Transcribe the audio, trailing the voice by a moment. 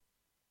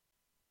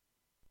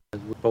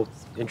We're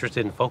both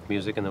interested in folk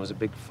music, and there was a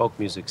big folk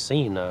music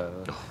scene,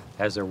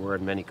 as there were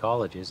in many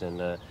colleges,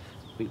 and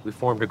we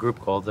formed a group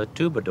called the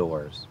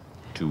Tubadors.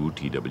 Two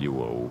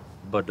TWO.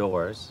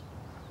 Badors.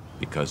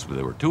 Because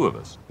there were two of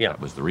us. Yeah.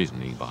 That was the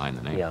reasoning behind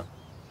the name. Yeah.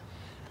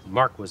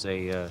 Mark was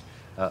a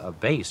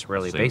bass,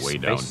 really, Sing way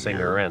down bass singer,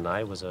 here. and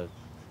I was a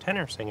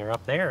tenor singer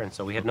up there, and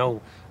so we had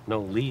no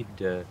lead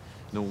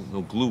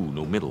No glue,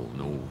 no middle,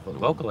 no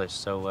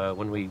vocalist. So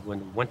when we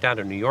went down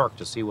to New York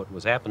to see what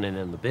was happening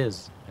in the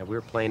biz, we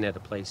were playing at a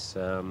place,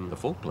 the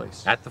folk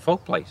place. at the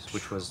Folk Place,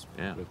 which was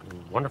Yeah.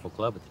 a wonderful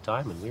club at the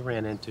time, and we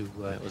ran into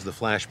It was the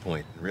flashpoint.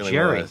 It really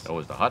Jerry. was. That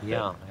was the hotbed.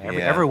 yeah, Yeah.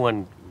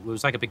 everyone. It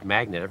was like a big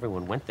magnet.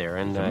 Everyone went there,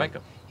 and It was a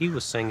mecca. he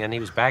was singing. He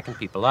was backing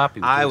people up. He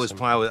was I doing was some-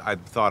 probably, I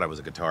thought I was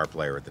a guitar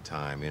player at the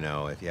time. You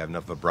know, if you have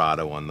enough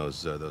vibrato on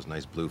those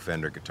nice blue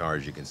Fender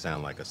guitars, you can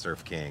sound like a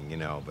surf king. You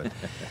know, but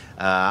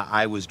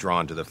I was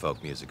drawn to the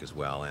folk music as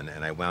well, and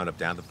I wound up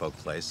down at the Folk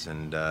Place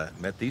and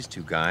met these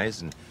two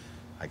guys, and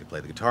I could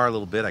play the guitar a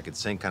little bit. I could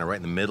sing kind of right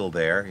in the middle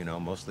there. You know,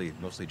 mostly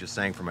just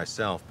sang for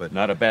myself, but.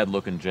 Not a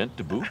bad-looking gent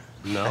to boot.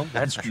 No,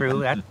 that's true.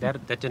 that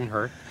didn't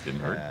hurt. Didn't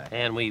hurt.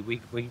 And we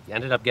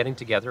ended up getting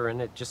together,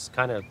 and it just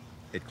kind of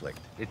It clicked.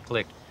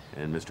 clicked.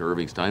 And Mr.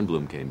 Irving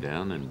Steinblum came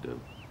down, and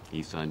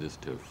he signed us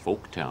to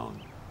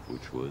Folktown,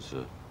 which was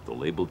the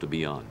label to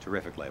be on.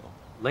 Terrific label.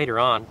 Later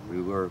on, we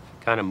were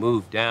kind of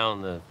moved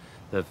down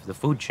the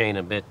food chain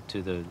a bit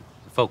to the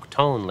Folk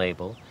Tone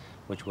label,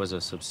 which was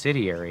a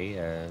subsidiary.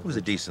 It was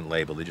a decent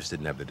label. They just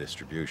didn't have the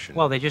distribution.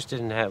 Well, they just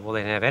didn't have. Well,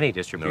 they didn't have any no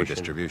distribution.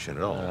 distribution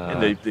at all.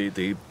 And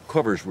the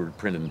covers were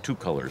printed in 2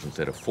 colors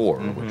instead of 4,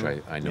 which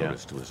I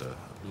noticed was a...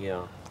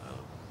 Yeah.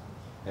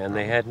 And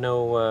they had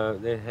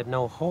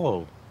no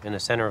hole in the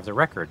center of the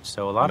record,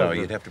 so a lot No, of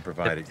you'd have to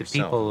provide it the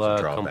yourself. people It's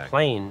a drawback.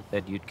 complained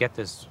that you'd get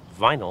this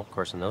vinyl, of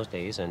course, in those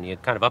days, and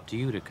it's kind of up to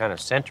you to kind of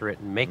center it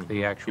and make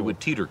the It actual would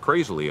teeter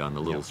crazily on the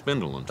little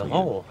spindle the until you...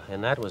 hole,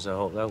 and that was a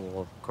whole.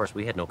 Well, of course,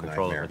 we had no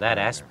control over that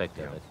Nightmare. aspect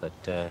of it,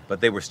 but But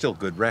they were still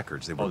good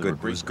records. They were they were good.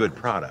 It great was good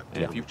records. product.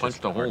 And if you Just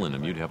punched a hard hole to in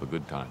them, play. you'd have a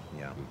good time.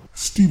 Yeah.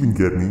 Stephen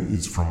Gedney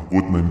is from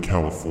Woodland,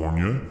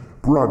 California,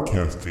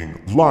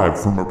 broadcasting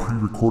live from a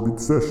pre-recorded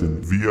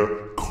session via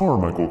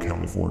Carmichael,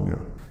 California.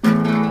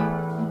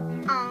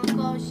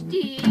 Uncle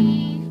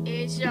Steve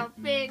is your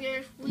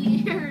biggest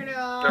weirdo.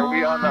 Are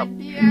we on the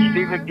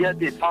Stephen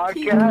Gedney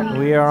podcast?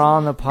 We are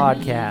on the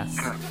podcast.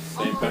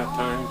 Same bat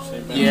time,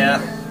 same bat Yeah,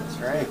 that's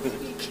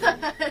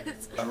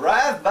right.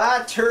 Arrive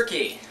by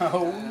turkey.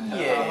 Oh,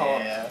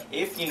 yeah.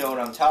 If you know what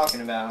I'm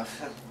talking about.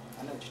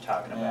 I know what you're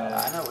talking about.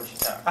 I know what you're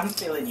talking about. I'm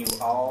feeling you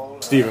all.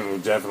 Steven will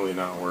definitely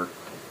not work.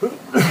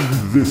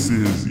 This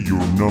is your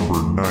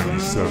number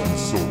 97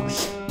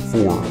 source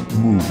for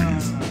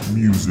movies,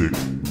 music,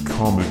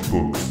 comic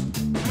books,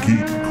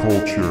 geek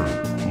culture,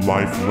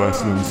 life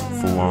lessons,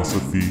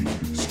 philosophy,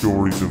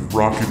 stories of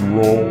rock and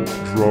roll,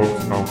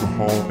 drugs,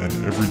 alcohol, and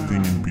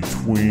everything in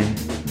between.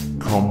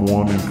 Come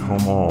one and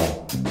come all.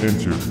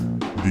 Enter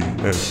the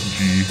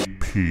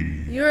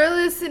SGP. You're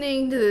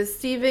listening to the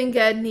Stephen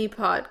Gedney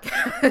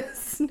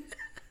podcast.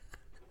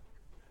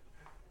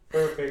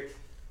 Perfect.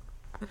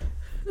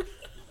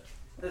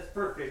 That's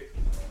perfect.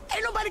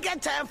 Ain't nobody got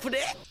time for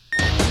that.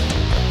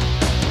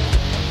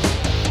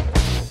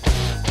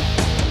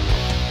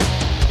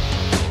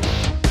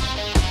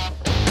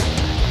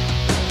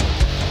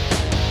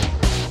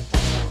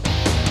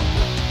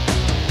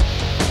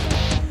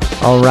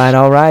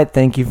 All right.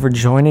 Thank you for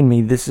joining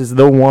me. This is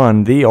the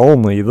one, the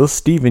only, the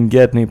Stephen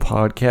Gedney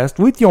podcast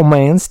with your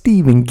man,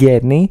 Stephen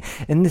Gedney.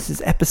 And this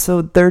is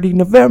episode 30,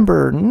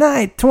 November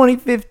 9th,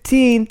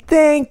 2015.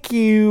 Thank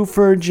you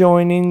for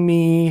joining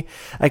me.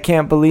 I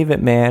can't believe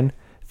it, man.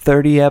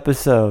 30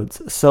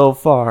 episodes so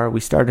far. We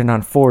started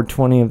on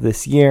 4/20 of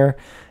this year,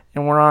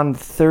 and we're on the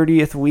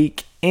 30th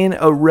week in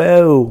a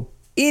row.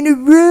 In a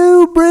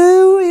row,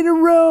 bro. In a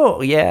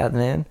row. Yeah,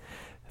 man.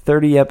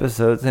 30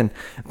 episodes, and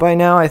by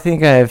now I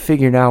think I have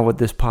figured out what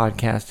this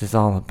podcast is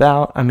all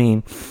about. I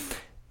mean,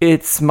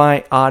 it's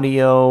my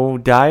audio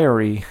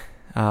diary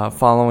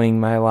following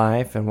my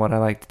life and what I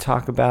like to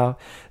talk about,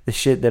 the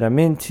shit that I'm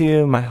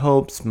into, my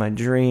hopes, my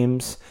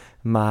dreams,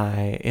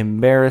 my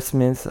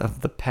embarrassments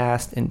of the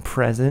past and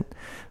present,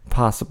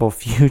 possible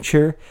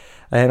future,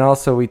 and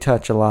also we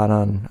touch a lot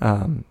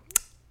on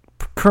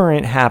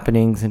current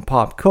happenings in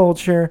pop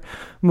culture,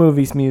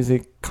 movies,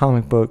 music,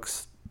 comic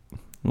books,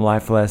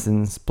 life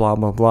lessons, blah,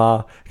 blah,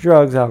 blah,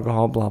 drugs,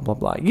 alcohol, blah, blah,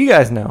 blah. You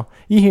guys know.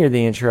 You hear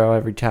the intro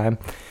every time.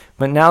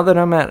 But now that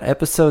I'm at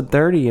episode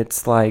 30,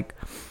 it's like,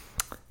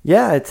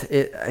 yeah,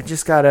 I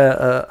just got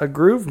a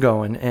groove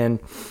going. And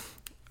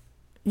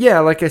yeah,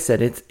 like I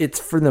said, it's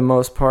for the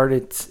most part,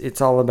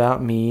 it's all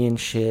about me and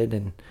shit.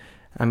 And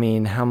I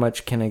mean, how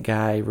much can a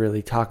guy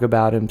really talk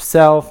about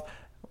himself?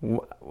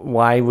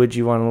 Why would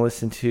you want to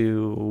listen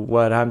to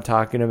what I'm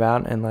talking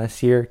about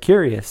unless you're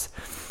curious?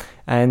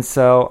 And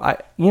so,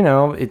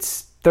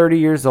 it's 30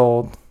 years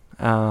old.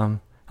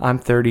 I'm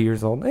 30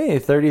 years old. Hey,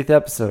 30th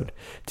episode,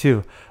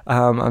 too.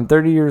 I'm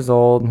 30 years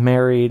old,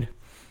 married.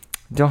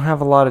 Don't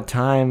have a lot of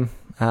time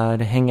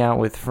to hang out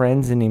with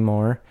friends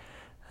anymore.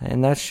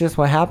 And that's just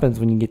what happens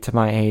when you get to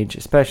my age,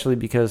 especially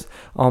because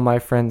all my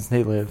friends,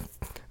 they live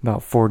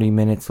about 40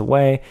 minutes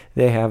away.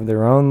 They have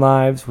their own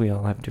lives. We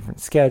all have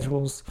different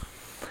schedules.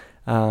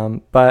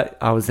 But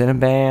I was in a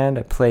band.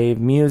 I played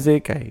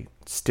music. I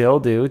still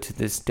do to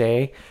this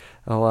day.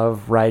 I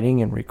love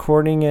writing and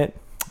recording it.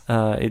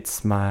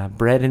 It's my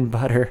bread and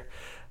butter,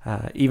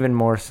 even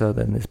more so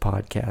than this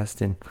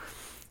podcast.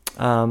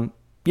 And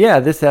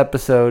this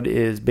episode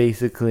is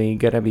basically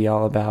going to be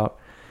all about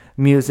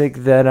music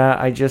that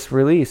I just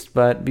released.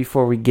 But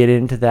before we get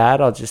into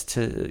that, I'll just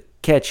to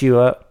catch you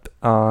up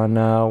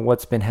on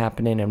what's been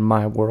happening in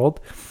my world.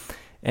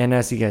 And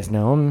as you guys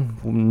know, I'm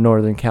in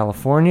Northern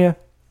California.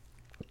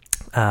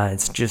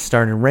 It's just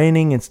started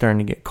raining and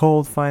starting to get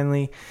cold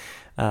finally.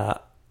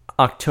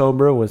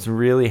 October was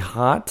really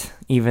hot,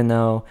 even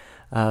though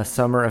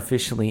summer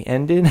officially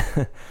ended.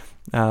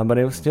 But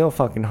it was still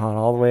fucking hot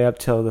all the way up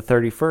till the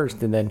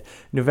 31st. And then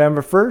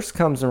November 1st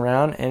comes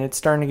around and it's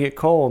starting to get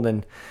cold.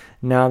 And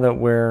now that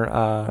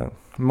we're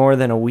more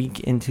than a week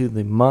into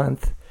the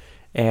month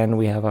and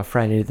we have a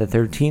Friday the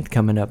 13th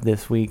coming up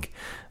this week,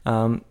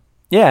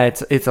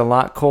 it's a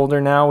lot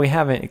colder now. We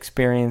haven't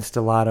experienced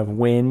a lot of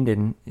wind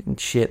and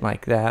shit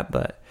like that,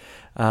 but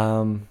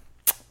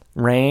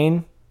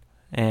rain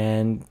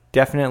and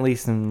definitely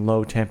some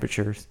low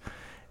temperatures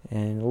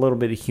and a little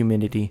bit of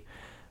humidity.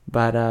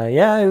 But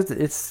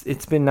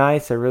it's been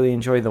nice. I really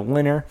enjoy the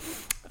winter.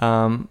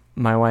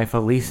 My wife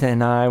Elisa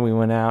and I, we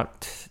went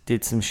out,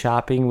 did some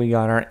shopping. We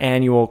got our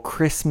annual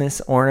Christmas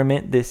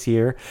ornament this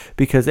year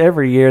because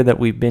every year that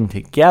we've been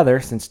together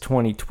since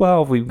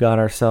 2012, we've got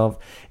ourselves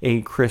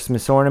a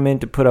Christmas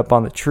ornament to put up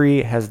on the tree.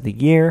 It has the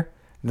year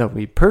that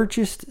we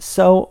purchased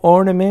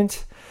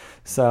ornament.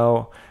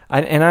 So,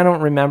 I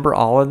don't remember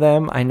all of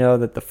them. I know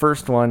that the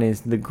first one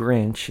is the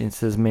Grinch. It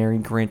says Merry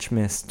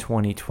Grinchmas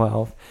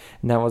 2012.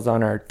 And that was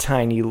on our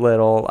tiny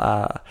little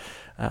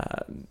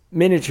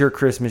miniature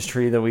Christmas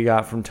tree that we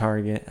got from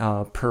Target.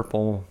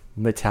 Purple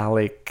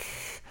metallic,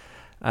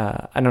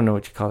 I don't know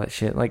what you call that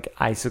shit, like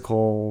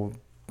icicle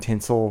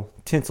tinsel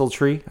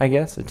tree, I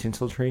guess, a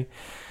tinsel tree.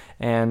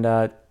 And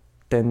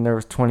then there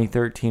was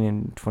 2013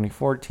 and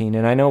 2014,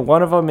 and I know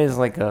one of them is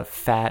like a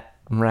fat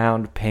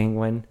round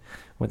penguin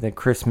with a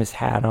Christmas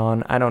hat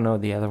on. I don't know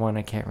the other one,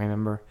 I can't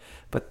remember.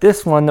 But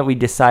this one that we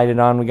decided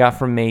on, we got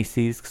from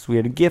Macy's because we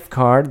had a gift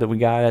card that we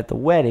got at the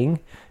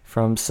wedding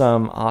from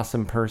some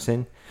awesome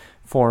person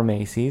for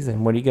Macy's.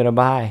 And what are you gonna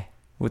buy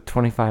with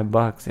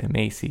 $25 at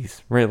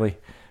Macy's? Really?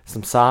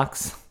 Some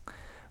socks?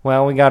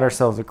 Well, we got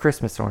ourselves a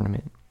Christmas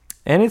ornament.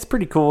 And it's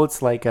pretty cool.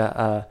 It's like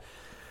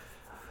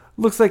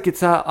looks like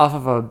it's off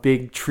of a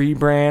big tree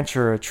branch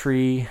or a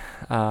tree,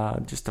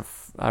 just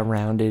a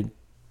rounded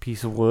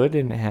piece of wood,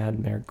 and it had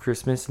Merry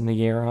Christmas and the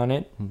year on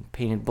it and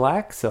painted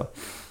black. So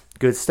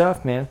good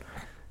stuff, man.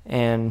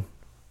 And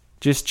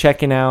just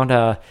checking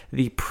out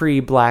the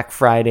pre-Black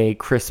Friday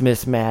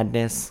Christmas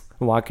madness,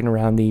 walking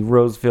around the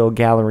Roseville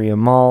Galleria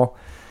Mall.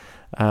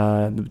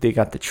 They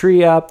got the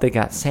tree up. They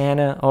got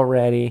Santa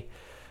already.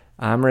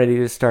 I'm ready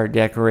to start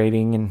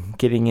decorating and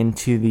getting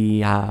into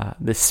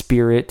the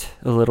spirit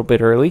a little bit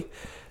early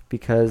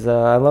because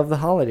I love the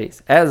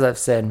holidays, as I've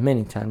said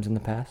many times in the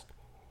past.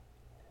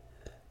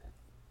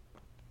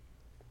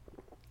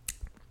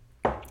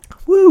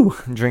 Woo!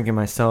 I'm drinking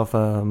myself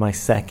my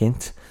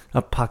second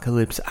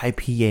Apocalypse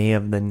IPA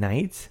of the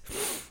night.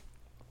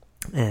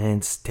 And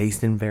it's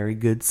tasting very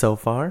good so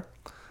far.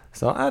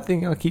 So I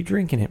think I'll keep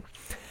drinking it.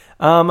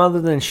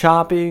 Other than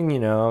shopping,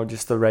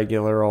 just the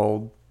regular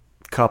old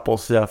couple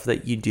stuff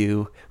that you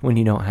do when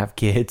you don't have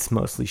kids,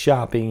 mostly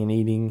shopping and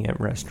eating at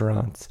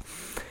restaurants.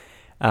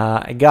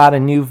 I got a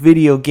new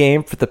video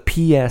game for the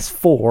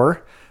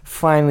PS4.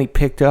 Finally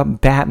picked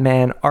up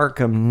Batman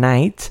Arkham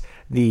Knight,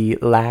 the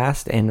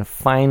last and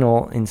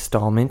final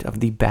installment of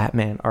the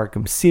Batman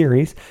Arkham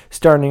series,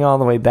 starting all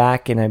the way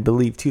back in, I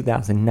believe,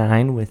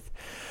 2009 with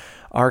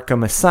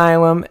Arkham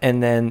Asylum,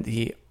 and then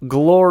the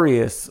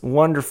glorious,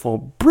 wonderful,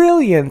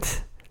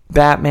 brilliant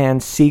Batman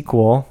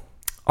sequel,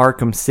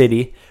 Arkham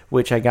City,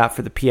 which I got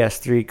for the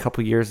PS3 a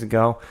couple years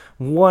ago.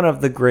 One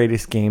of the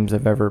greatest games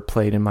I've ever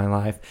played in my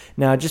life.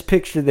 Now, just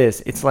picture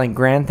this. It's like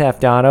Grand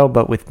Theft Auto,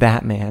 but with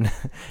Batman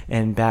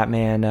and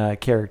Batman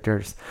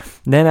characters.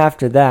 Then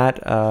after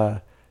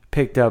that,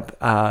 picked up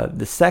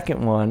the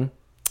second one,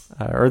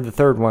 or the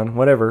third one,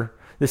 whatever.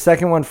 The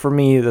second one for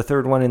me, the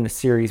third one in the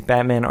series,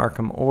 Batman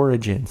Arkham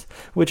Origins,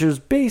 which was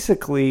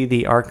basically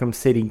the Arkham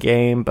City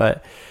game,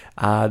 but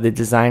the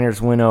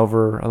designers went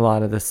over a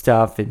lot of the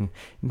stuff and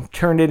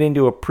turned it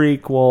into a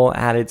prequel,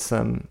 added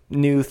some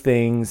new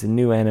things and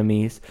new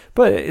enemies,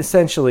 but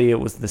essentially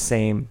it was the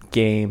same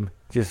game,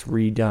 just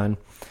redone.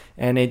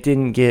 And it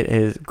didn't get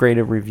as great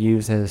of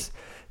reviews as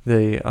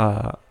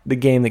the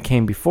game that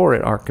came before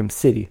it, Arkham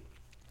City.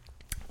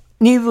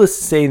 Needless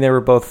to say, they were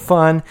both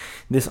fun.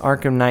 This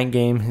Arkham Knight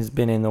game has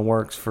been in the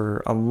works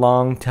for a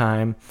long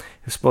time.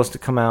 It was supposed to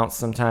come out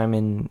sometime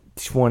in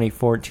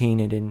 2014.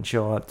 It didn't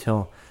show up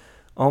till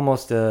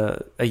almost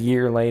a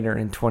year later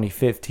in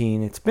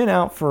 2015. It's been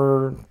out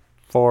for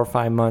 4 or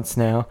 5 months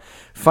now.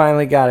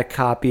 Finally got a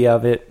copy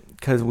of it.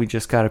 because we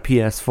just got a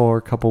PS4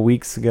 a couple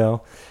weeks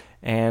ago,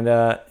 and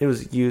it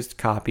was a used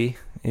copy.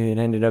 It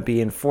ended up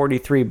being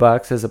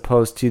 $43 as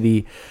opposed to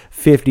the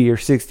 $50 or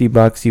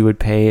 $60 you would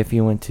pay if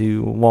you went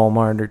to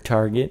Walmart or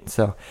Target.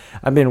 So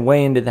I've been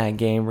way into that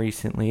game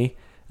recently.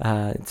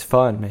 It's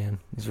fun, man.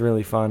 It's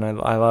really fun.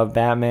 I love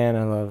Batman.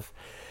 I love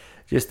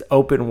just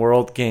open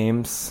world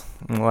games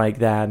like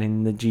that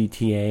in the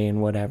GTA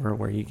and whatever,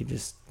 where you could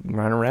just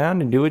run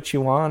around and do what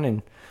you want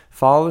and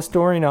follow the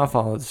story, not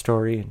follow the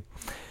story.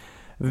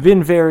 I've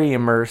been very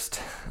immersed.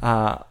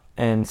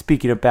 And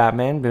speaking of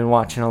Batman, been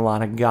watching a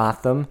lot of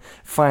Gotham.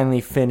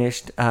 Finally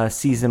finished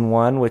season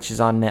 1, which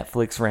is on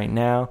Netflix right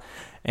now.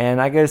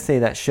 And I gotta say,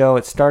 that show,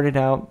 it started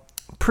out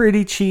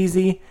pretty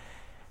cheesy.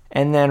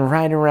 And then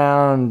right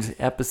around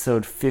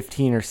episode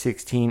 15 or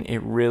 16, it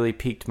really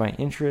piqued my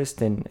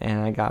interest. And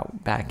I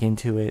got back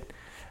into it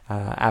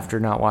after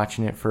not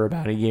watching it for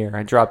about a year.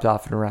 I dropped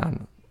off at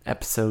around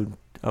episode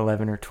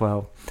 11 or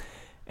 12.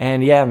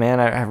 And yeah,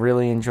 man, I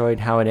really enjoyed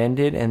how it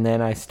ended. And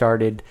then I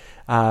started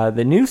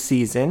the new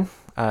season,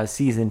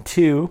 season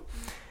 2.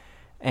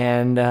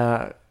 And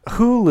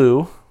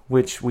Hulu,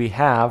 which we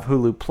have,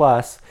 Hulu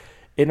Plus,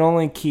 it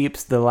only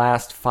keeps the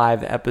last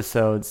 5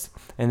 episodes.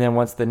 And then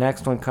once the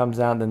next one comes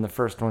out, then the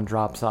first one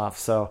drops off.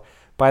 So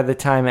by the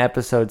time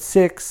episode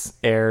 6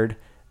 aired,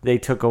 they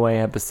took away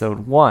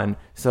episode 1.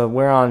 So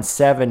we're on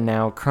 7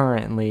 now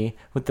currently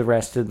with the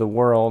rest of the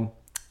world.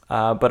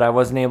 But I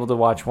wasn't able to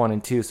watch 1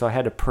 and 2, so I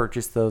had to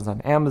purchase those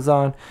on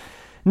Amazon.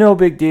 No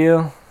big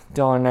deal,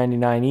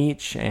 $1.99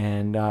 each,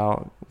 and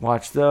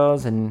watched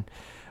those and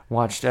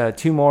watched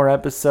 2 more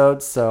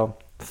episodes. So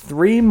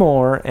 3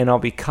 more, and I'll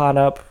be caught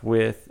up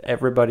with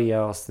everybody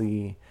else,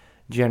 the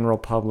general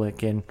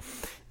public. And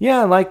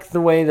yeah, I like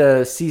the way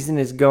the season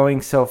is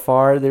going so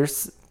far.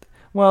 There's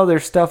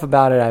stuff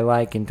about it I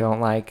like and don't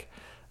like.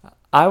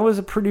 I was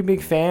a pretty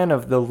big fan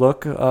of the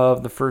look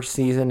of the first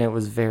season. It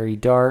was very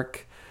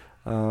dark.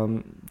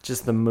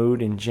 Just the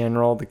mood in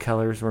general, the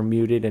colors were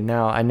muted, and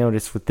now I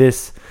noticed with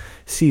this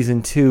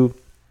season 2,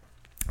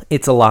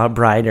 it's a lot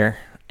brighter,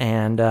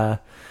 and I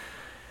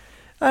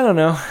don't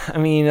know, I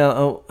mean,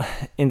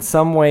 in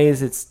some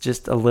ways it's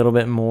just a little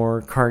bit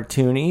more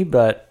cartoony,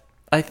 but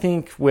I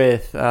think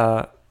with,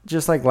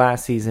 just like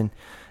last season,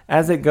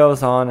 as it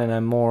goes on and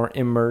I'm more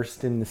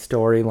immersed in the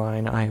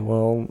storyline, I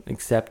will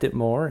accept it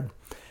more.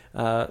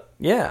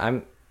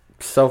 I'm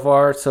so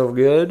far, so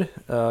good.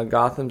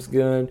 Gotham's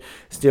good.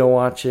 Still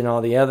watching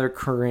all the other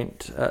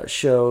current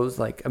shows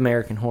like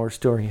American Horror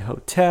Story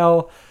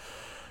Hotel,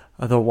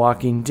 The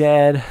Walking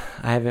Dead.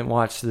 I haven't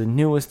watched the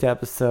newest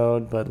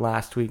episode, but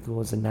last week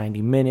was a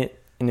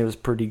 90-minute, and it was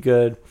pretty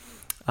good.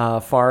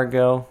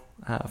 Fargo.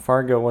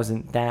 Fargo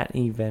wasn't that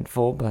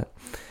eventful, but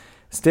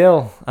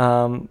still,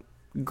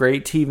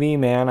 great TV,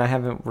 man. I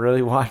haven't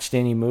really watched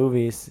any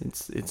movies.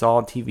 It's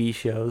all TV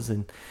shows,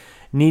 and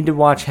need to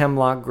watch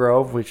Hemlock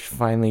Grove, which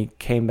finally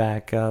came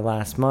back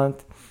last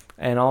month.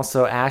 And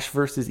also Ash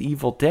vs.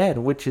 Evil Dead,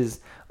 which is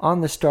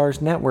on the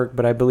Starz network.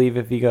 But I believe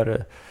if you go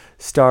to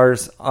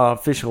Starz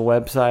official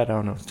website, I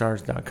don't know,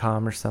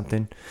 stars.com or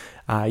something,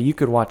 you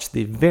could watch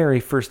the very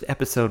first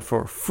episode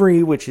for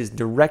free, which is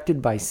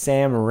directed by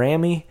Sam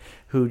Raimi,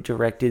 who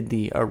directed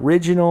the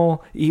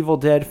original Evil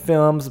Dead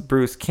films.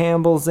 Bruce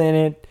Campbell's in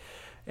it.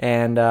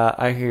 And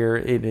I hear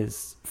it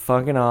is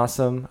fucking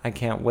awesome. I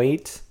can't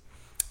wait.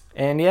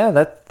 And yeah,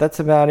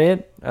 that's about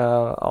it.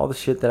 All the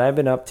shit that I've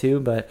been up to.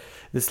 But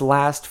this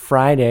last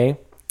Friday,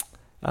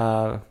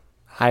 I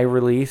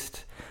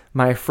released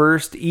my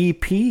first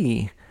EP.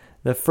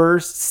 The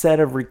first set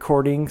of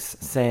recordings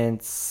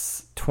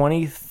since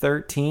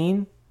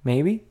 2013,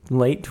 maybe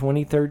late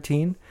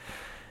 2013.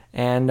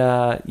 And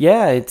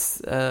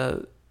it's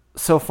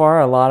so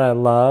far a lot of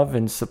love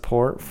and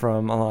support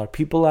from a lot of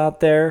people out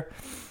there.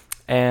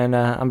 And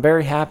I'm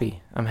very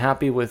happy. I'm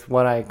happy with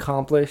what I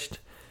accomplished.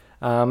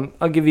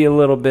 I'll give you a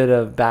little bit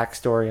of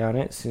backstory on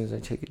it as soon as I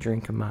take a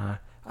drink of my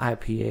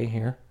IPA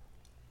here.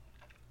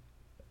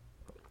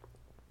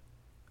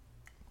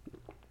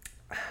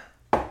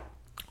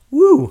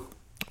 Woo!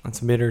 That's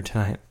bitter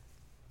time.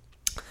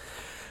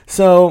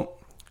 So,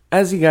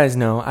 as you guys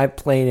know, I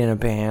played in a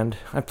band.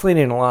 I played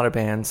in a lot of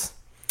bands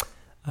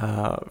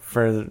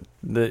for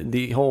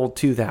the whole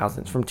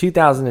 2000s. From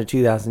 2000 to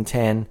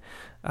 2010,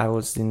 I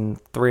was in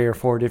 3 or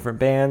 4 different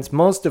bands,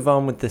 most of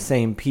them with the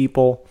same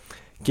people.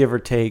 Give or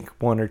take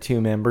 1 or 2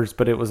 members,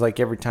 but it was like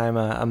every time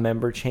a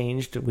member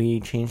changed,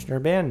 we changed our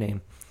band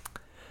name.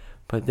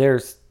 But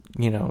there's,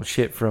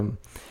 shit from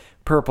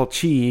Purple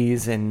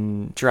Cheese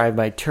and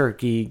Drive-By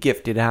Turkey,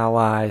 Gifted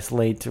Allies,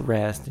 Laid to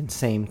Rest, and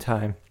Same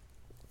Time.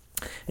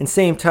 And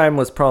Same Time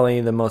was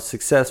probably the most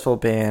successful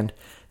band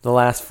the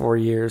last 4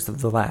 years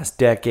of the last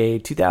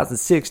decade,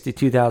 2006 to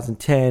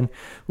 2010.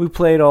 We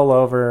played all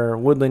over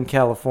Woodland,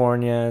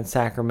 California,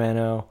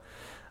 Sacramento.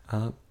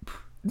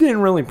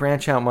 Didn't really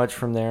branch out much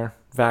from there.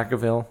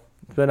 Vacaville,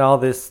 but all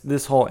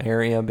this whole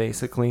area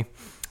basically.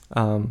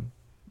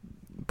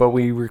 But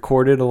we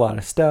recorded a lot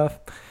of stuff.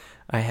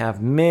 I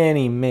have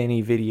many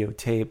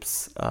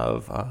videotapes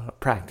of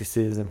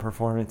practices and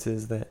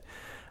performances that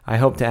I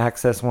hope to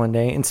access one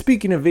day. And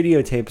speaking of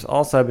videotapes,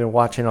 also I've been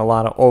watching a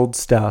lot of old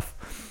stuff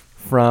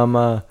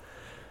from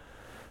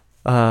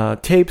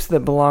tapes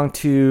that belong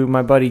to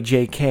my buddy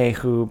JK,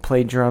 who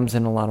played drums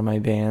in a lot of my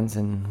bands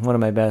and one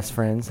of my best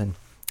friends. And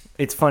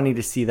it's funny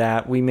to see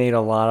that. We made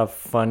a lot of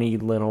funny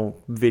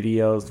little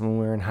videos when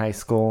we were in high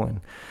school,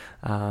 and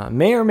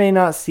may or may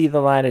not see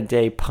the light of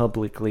day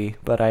publicly,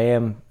 but I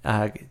am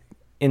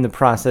in the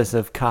process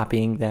of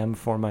copying them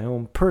for my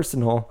own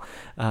personal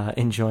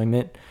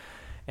enjoyment.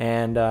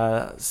 And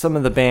some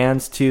of the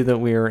bands, too, that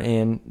we were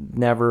in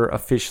never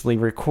officially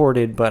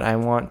recorded, but I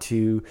want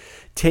to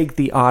take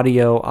the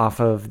audio off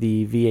of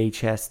the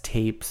VHS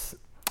tapes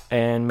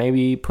and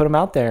maybe put them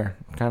out there,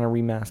 kind of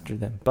remaster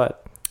them.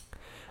 But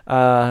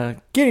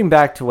getting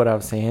back to what I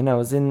was saying, I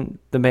was in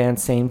the band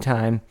same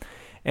time,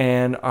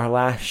 and our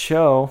last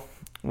show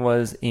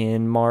was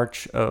in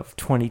March of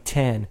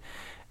 2010.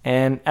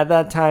 And at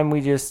that time,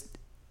 we just,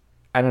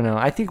 I don't know,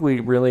 I think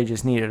we really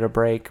just needed a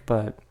break,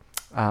 but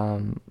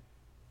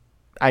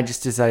I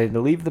just decided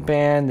to leave the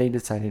band. They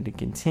decided to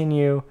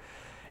continue.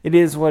 It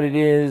is what it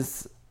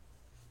is.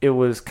 It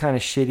was kind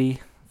of shitty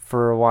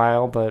for a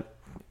while, but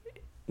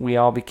we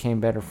all became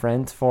better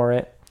friends for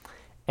it.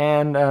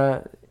 And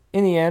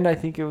in the end, I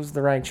think it was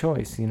the right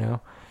choice, you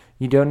know.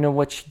 You don't know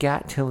what you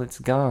got till it's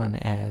gone,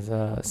 as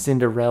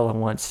Cinderella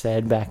once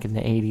said back in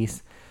the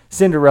 80s.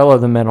 Cinderella,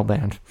 the metal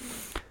band.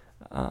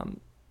 And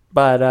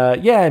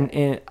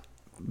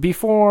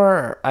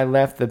before I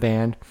left the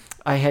band,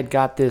 I had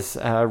got this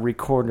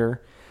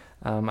recorder.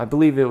 I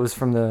believe it was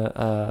from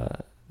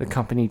the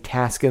company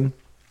Tascam.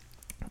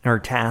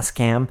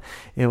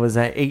 It was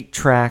an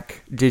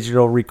 8-track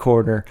digital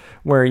recorder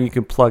where you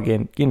could plug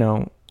in,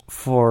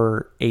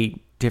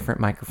 8 different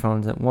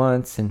microphones at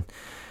once and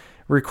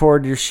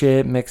record your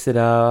shit, mix it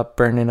up,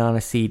 burn it on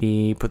a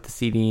CD, put the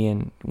CD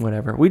in,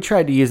 whatever. We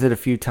tried to use it a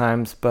few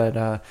times,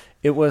 but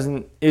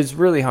it's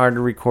really hard to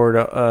record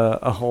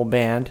a whole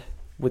band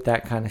with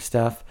that kind of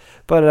stuff.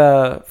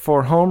 But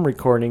for home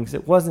recordings,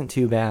 it wasn't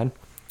too bad.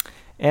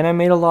 And I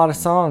made a lot of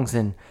songs,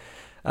 and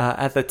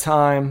at the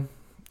time,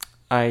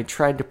 I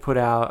tried to put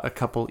out a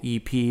couple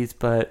EPs,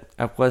 but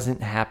I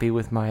wasn't happy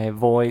with my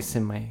voice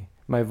and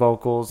my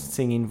vocals,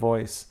 singing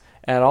voice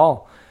at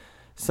all.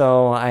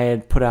 So I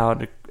had put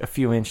out a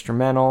few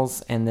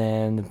instrumentals, and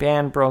then the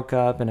band broke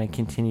up, and I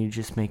continued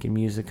just making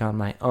music on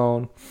my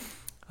own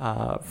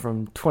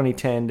from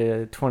 2010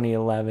 to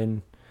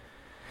 2011.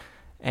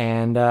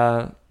 And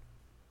no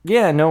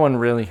one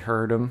really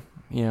heard them,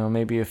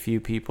 maybe a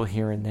few people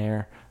here and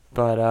there.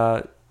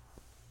 But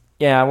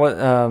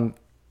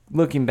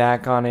looking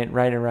back on it,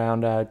 right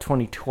around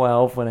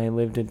 2012, when I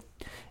lived in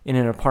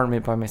an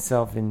apartment by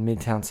myself in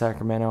Midtown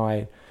Sacramento,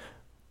 I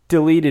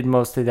deleted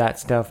most of that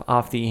stuff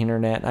off the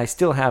internet. I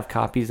still have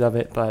copies of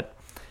it, but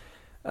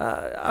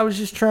I was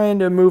just trying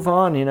to move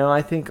on.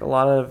 I think a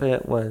lot of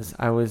it was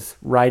I was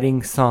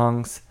writing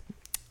songs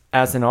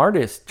as an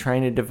artist,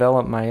 trying to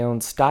develop my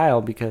own style,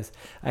 because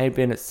I had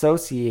been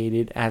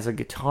associated as a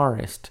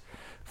guitarist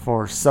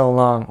for so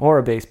long, or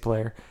a bass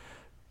player,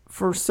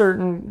 for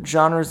certain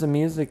genres of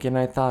music, and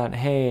I thought,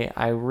 hey,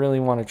 I really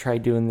want to try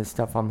doing this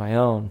stuff on my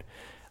own.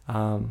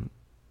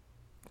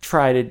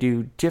 Try to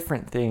do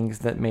different things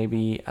that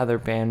maybe other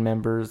band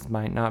members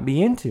might not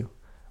be into,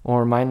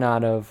 or might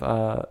not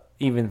have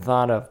even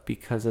thought of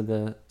because of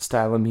the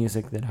style of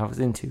music that I was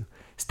into.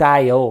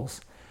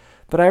 Styles.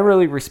 But I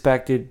really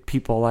respected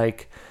people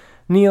like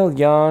Neil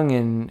Young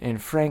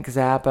and Frank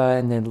Zappa,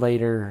 and then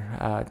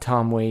later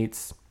Tom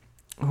Waits,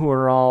 who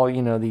are all,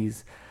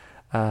 these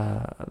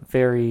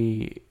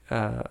very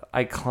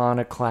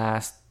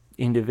iconoclast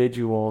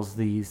individuals,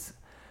 these,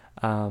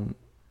 I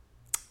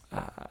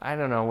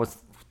don't know what's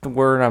the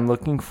word I'm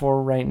looking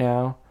for right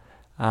now.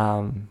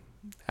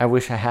 I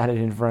wish I had it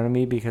in front of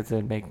me because it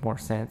would make more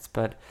sense,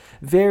 but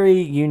very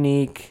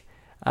unique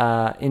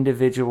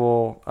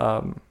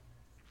individual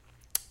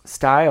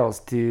styles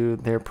to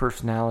their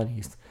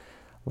personalities.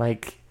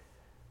 Like,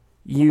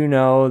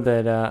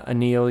 that a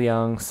Neil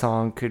Young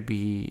song could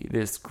be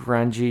this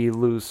grungy,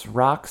 loose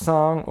rock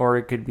song, or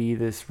it could be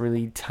this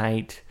really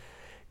tight,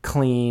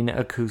 clean,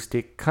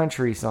 acoustic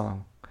country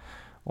song.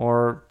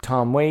 Or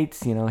Tom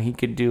Waits, he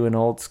could do an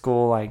old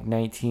school, like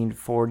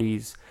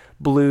 1940s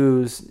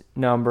blues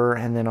number,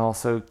 and then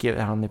also get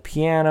on the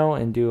piano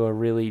and do a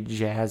really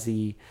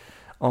jazzy,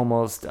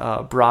 almost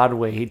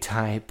Broadway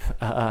type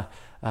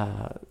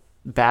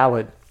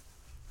ballad.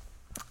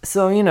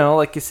 So,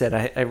 like you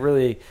said, I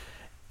really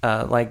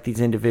like these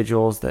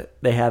individuals, that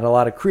they had a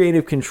lot of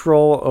creative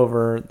control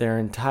over their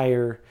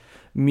entire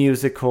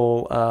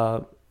musical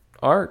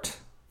art.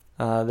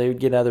 They would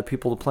get other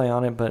people to play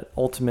on it, but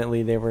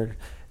ultimately they were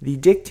the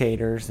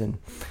dictators. And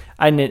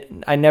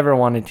I never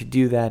wanted to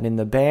do that in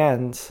the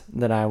bands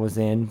that I was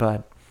in,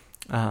 but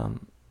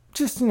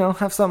just,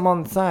 have something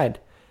on the side.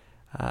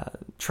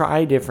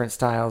 Try different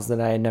styles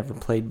that I had never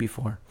played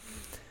before.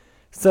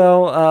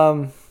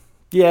 So,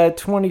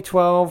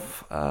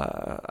 2012,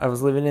 I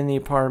was living in the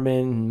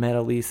apartment and met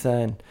Elisa,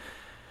 and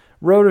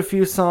wrote a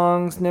few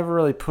songs, never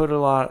really put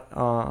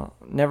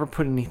never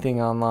put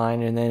anything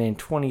online. And then in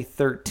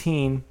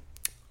 2013,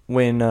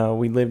 when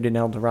we lived in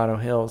El Dorado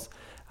Hills,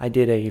 I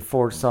did a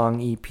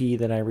 4-song EP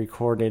that I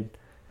recorded.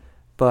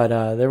 But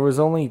there was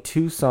only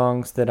 2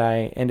 songs that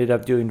I ended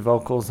up doing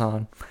vocals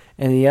on.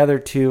 And the other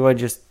 2, I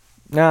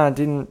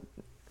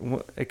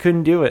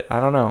couldn't do it. I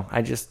don't know.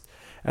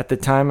 At the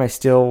time, I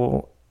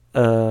still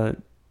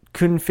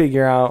couldn't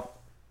figure out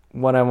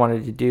what I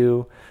wanted to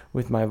do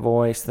with my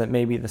voice, that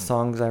maybe the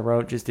songs I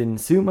wrote just didn't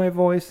suit my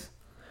voice.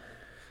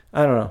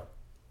 I don't know.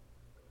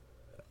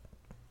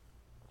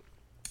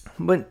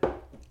 But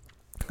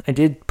I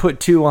did put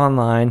 2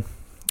 online.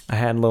 I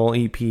had little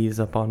EPs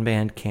up on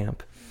Bandcamp.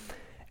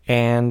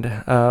 And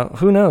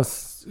who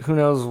knows? Who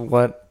knows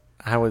what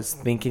I was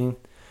thinking?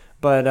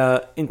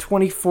 But in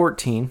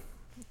 2014,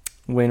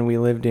 when we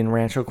lived in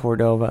Rancho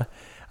Cordova,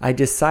 I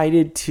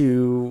decided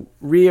to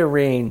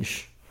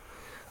rearrange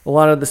a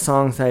lot of the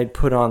songs I had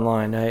put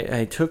online.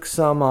 I took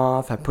some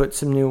off, I put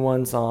some new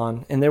ones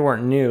on, and they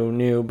weren't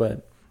new,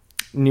 but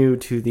new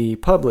to the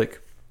public,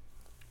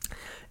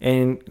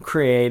 and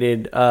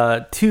created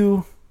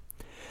 2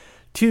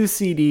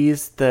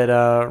 CDs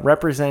that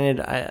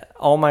represented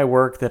all my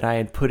work that I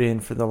had put in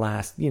for the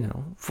last,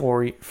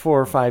 4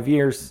 or 5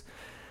 years.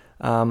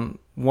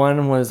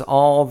 One was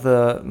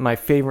all my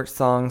favorite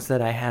songs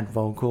that I had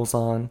vocals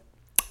on,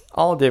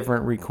 all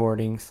different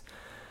recordings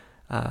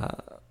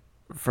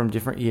from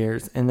different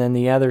years. And then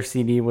the other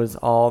CD was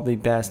all the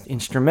best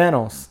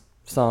instrumentals,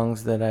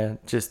 songs that I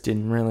just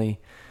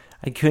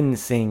I couldn't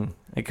sing.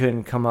 I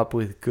couldn't come up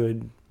with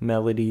good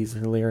melodies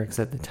or lyrics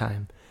at the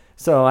time.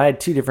 So I had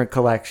 2 different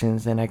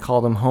collections, and I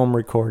called them Home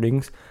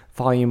Recordings,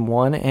 Volume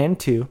 1 and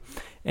 2.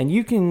 And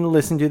you can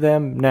listen to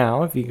them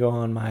now if you go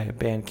on my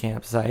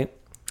Bandcamp site.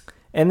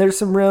 And there's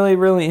some really,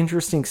 really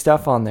interesting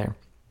stuff on there.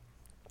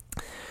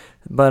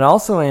 But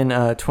also in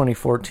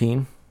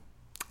 2014,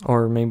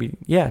 or maybe,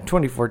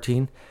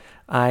 2014,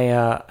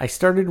 I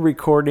started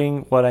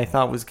recording what I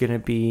thought was going to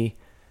be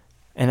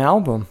an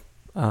album.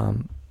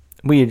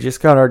 We had just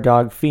got our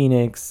dog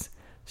Phoenix.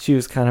 She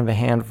was kind of a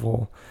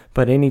handful.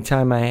 But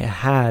anytime I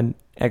had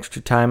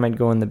extra time, I'd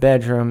go in the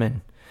bedroom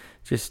and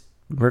just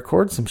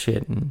record some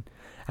shit. And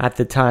at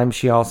the time,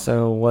 she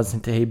also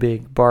wasn't a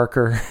big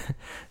barker,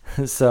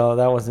 so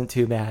that wasn't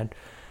too bad.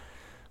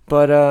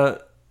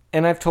 But,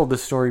 and I've told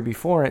this story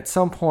before, at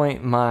some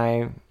point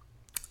my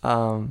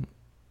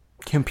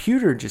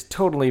computer just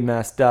totally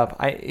messed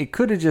up. It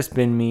could have just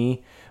been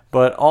me,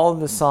 but all of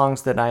the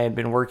songs that I had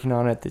been working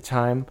on at the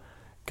time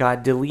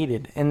got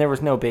deleted. And there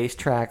was no bass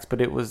tracks,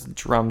 but it was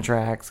drum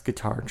tracks,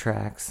 guitar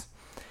tracks,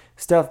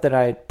 stuff that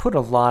I put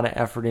a lot of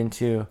effort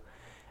into.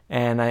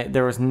 And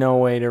there was no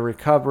way to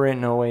recover it,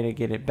 no way to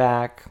get it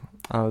back.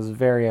 I was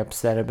very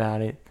upset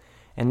about it.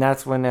 And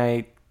that's when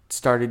I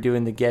started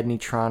doing the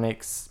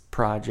Gedneytronics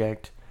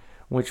project,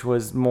 which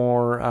was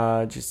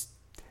more just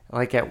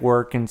like at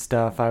work and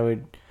stuff. I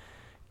would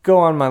go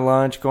on my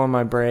lunch, go on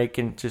my break,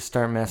 and just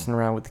start messing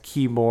around with the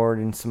keyboard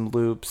and some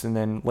loops. And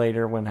then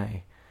later when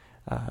I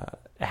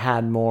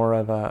had more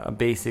of a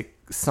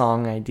basic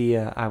song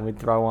idea, I would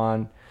throw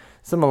on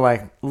some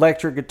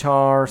electric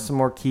guitar, some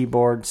more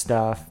keyboard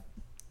stuff.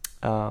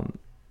 And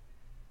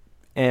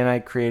I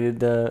created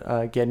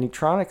the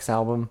Gedneytronics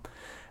album,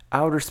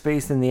 Outer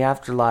Space in the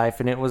Afterlife,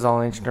 and it was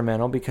all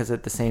instrumental because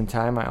at the same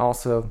time I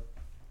also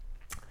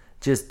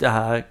just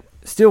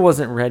still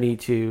wasn't ready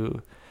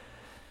to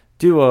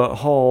do a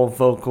whole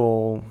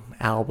vocal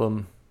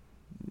album.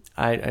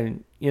 I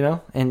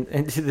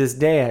and to this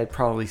day I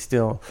probably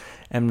still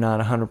am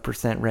not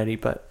 100% ready,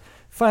 but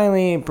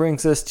finally it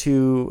brings us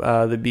to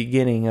the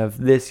beginning of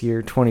this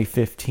year,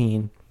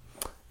 2015.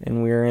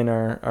 And we're in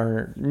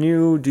our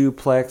new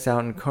duplex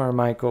out in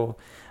Carmichael.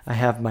 I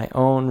have my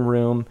own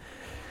room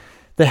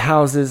that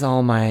houses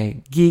all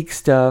my geek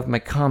stuff, my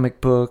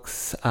comic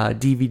books,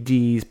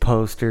 DVDs,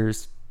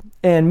 posters,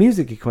 and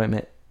music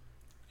equipment.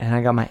 And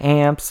I got my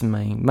amps and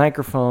my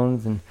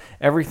microphones, and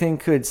everything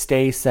could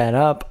stay set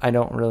up. I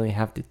don't really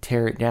have to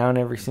tear it down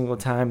every single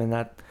time, and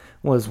that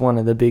was one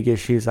of the big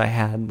issues I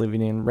had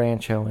living in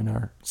Rancho in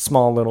our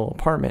small little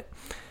apartment,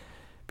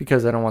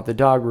 because I don't want the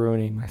dog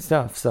ruining my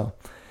stuff. So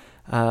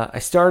I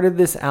started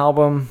this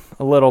album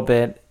a little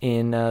bit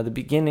in the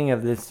beginning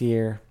of this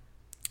year,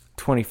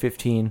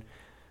 2015.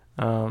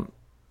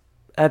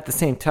 At the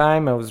same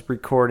time, I was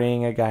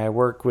recording a guy I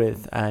work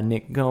with,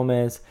 Nick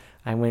Gomez.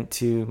 I went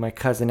to my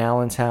cousin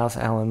Alan's house,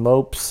 Alan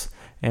Lopes,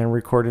 and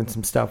recorded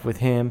some stuff with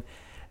him.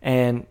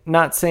 And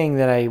not saying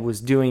that I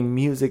was doing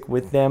music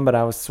with them, but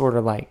I was sort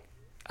of like,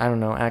 I don't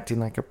know, acting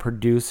like a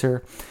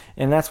producer.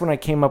 And that's when I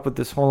came up with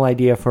this whole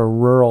idea for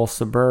Rural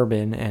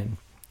Suburban. And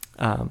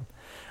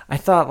I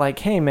thought, like,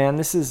 hey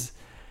man,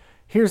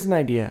 here's an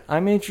idea.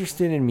 I'm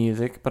interested in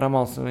music, but I'm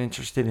also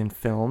interested in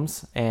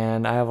films,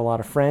 and I have a lot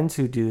of friends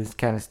who do this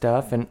kind of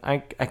stuff, and I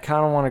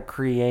kind of want to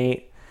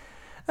create,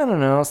 I don't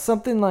know,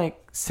 something like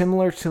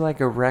similar to like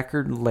a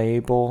record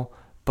label,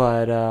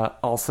 but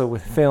also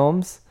with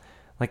films,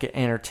 like an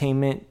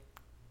entertainment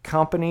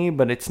company,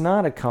 but it's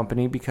not a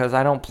company because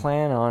I don't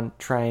plan on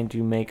trying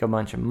to make a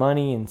bunch of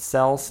money and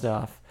sell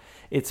stuff.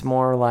 It's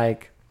more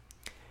like,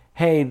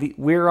 hey,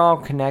 we're all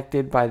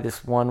connected by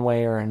this one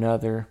way or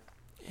another.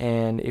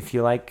 And if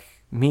you like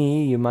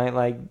me, you might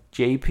like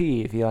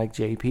JP. If you like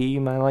JP,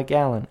 you might like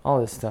Alan.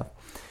 All this stuff.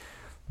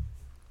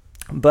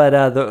 But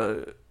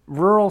the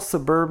rural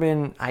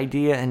suburban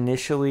idea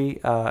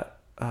initially,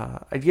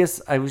 I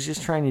guess I was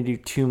just trying to do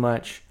too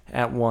much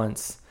at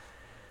once.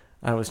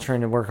 I was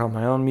trying to work on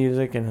my own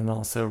music and then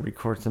also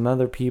record some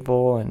other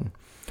people. And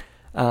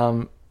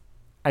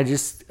I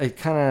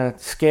kind of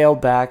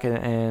scaled back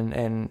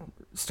and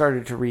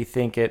started to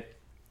rethink it.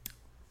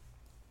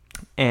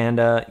 And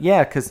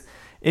because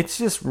it's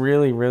just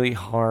really, really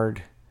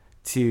hard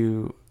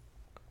to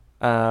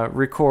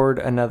record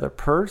another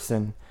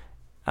person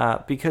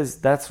because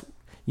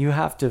you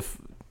have to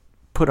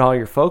put all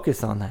your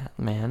focus on that,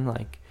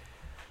 man.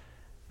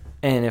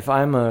 And if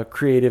I'm a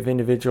creative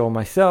individual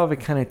myself, it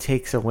kind of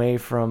takes away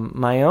from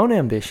my own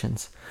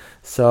ambitions.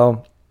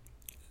 So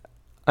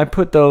I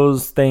put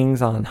those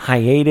things on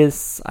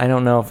hiatus. I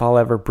don't know if I'll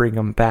ever bring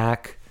them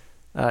back.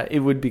 It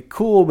would be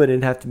cool, but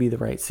it'd have to be the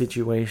right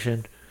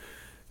situation.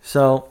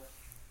 So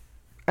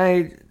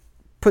I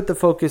put the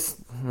focus,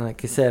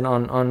 like I said,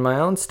 on my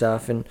own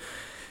stuff and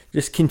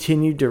just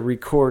continued to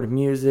record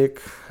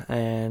music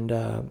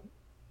and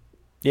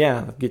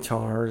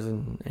guitars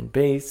and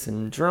bass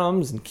and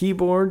drums and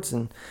keyboards.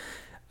 And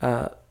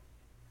I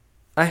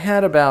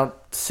had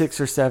about 6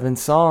 or 7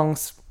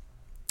 songs.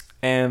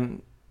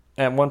 And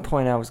at one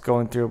point I was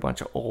going through a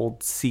bunch of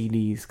old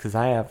CDs because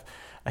I have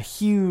a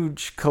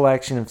huge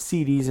collection of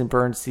CDs and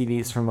burned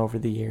CDs from over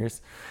the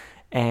years.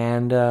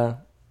 And I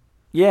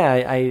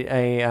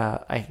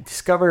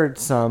discovered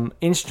some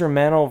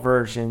instrumental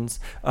versions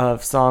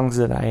of songs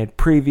that I had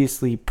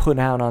previously put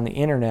out on the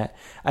internet.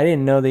 I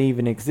didn't know they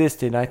even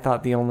existed. I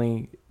thought the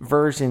only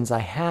versions I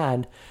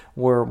had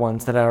were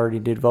ones that I already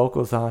did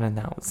vocals on, and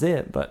that was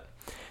it. But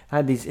I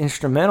had these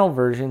instrumental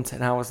versions,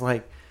 and I was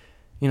like,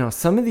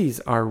 some of these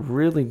are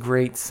really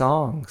great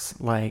songs.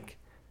 Like,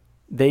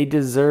 they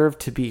deserve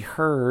to be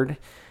heard.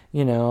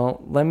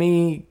 Let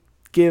me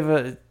get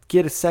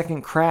a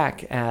second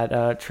crack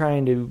at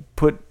trying to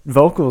put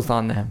vocals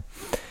on them.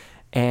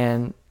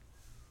 And,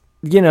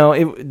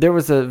 there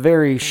was a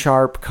very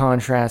sharp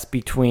contrast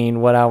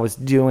between what I was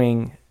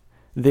doing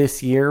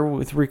this year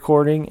with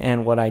recording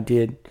and what I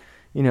did,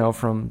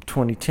 from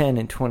 2010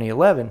 and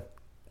 2011.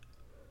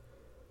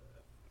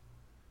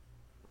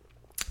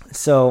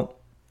 So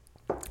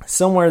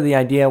somewhere the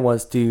idea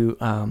was to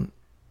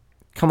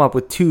come up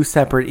with 2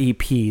 separate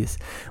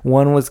EPs.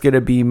 One was going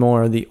to be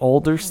more of the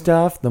older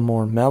stuff, the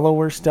more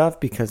mellower stuff,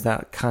 because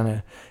that kind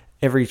of,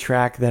 every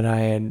track that I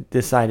had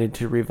decided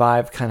to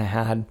revive kind of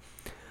had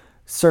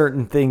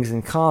certain things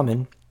in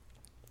common.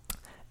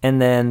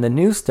 And then the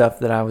new stuff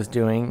that I was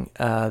doing,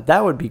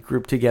 that would be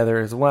grouped together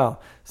as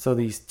well. So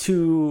these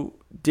 2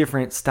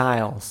 different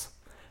styles,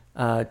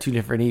 2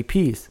 different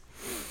EPs.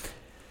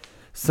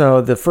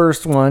 So the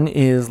first one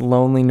is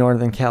Lonely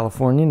Northern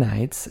California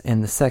Nights,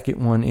 and the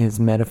second one is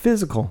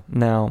Metaphysical.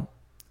 Now,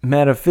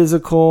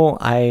 Metaphysical,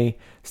 I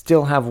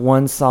still have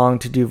 1 song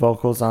to do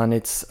vocals on.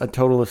 It's a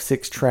total of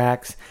 6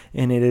 tracks,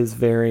 and it is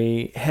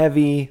very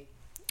heavy,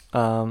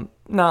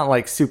 not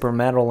like super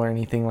metal or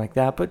anything like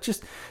that, but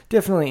just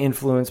definitely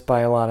influenced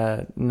by a lot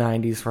of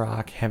 90s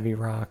rock, heavy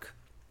rock,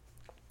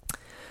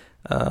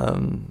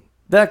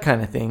 that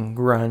kind of thing,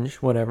 grunge,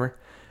 whatever.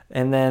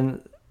 And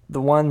then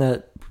the one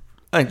that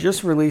I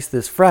just released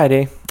this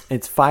Friday,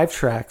 it's 5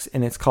 tracks,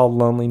 and it's called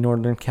Lonely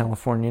Northern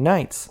California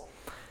Nights.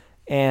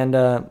 And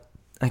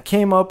I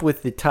came up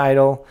with the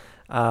title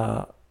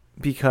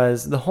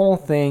because the whole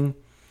thing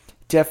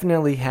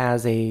definitely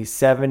has a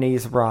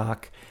 70s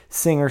rock,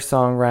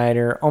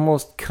 singer-songwriter,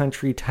 almost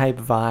country-type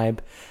vibe.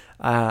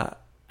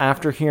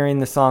 After hearing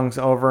the songs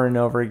over and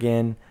over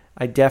again,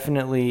 I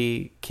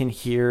definitely can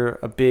hear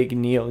a big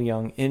Neil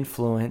Young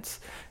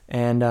influence.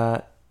 And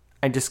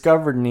I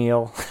discovered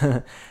Neil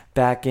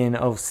back in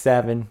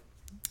 2007,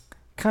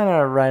 kind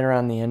of right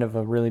around the end of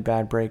a really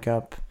bad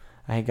breakup.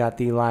 I got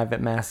the Live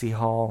at Massey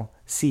Hall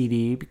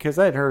CD because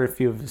I'd heard a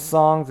few of his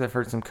songs. I've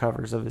heard some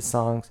covers of his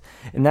songs.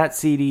 And that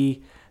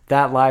CD,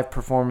 that live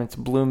performance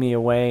blew me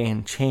away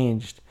and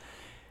changed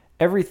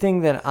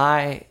everything that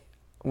I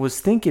was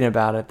thinking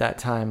about at that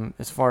time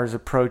as far as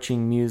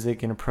approaching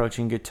music and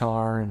approaching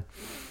guitar,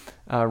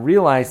 and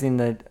realizing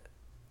that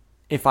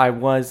if I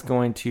was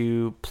going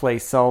to play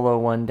solo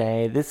one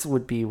day, this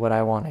would be what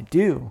I want to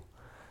do.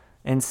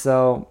 And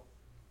so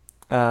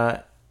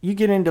you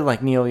get into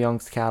like Neil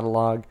Young's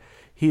catalog.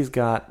 He's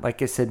got,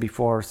 like I said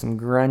before, some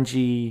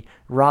grungy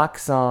rock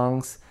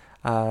songs,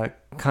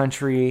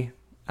 country,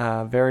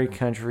 very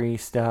country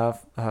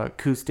stuff,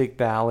 acoustic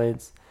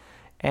ballads,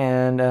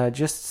 and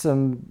just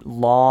some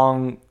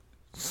long,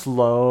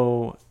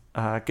 slow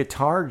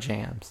guitar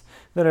jams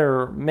that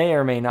may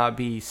or may not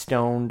be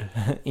stoned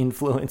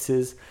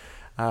influences,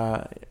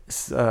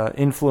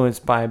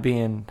 influenced by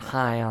being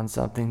high on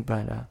something,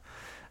 but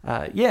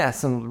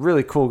some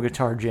really cool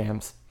guitar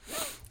jams.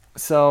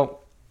 So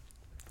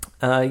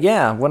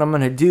what I'm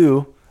going to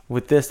do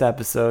with this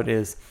episode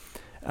is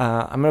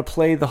I'm going to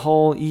play the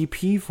whole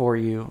EP for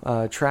you,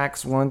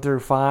 tracks 1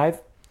 through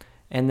 5,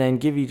 and then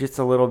give you just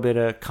a little bit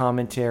of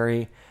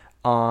commentary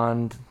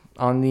on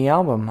the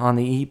album, on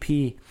the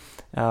EP,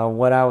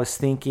 what I was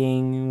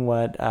thinking,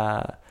 what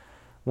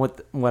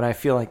I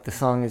feel like the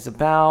song is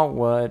about,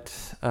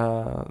 what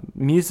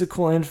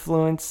musical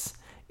influence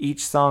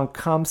each song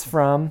comes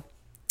from.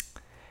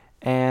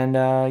 And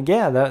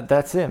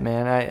that's it,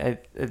 man.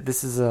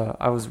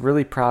 I was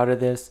really proud of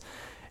this.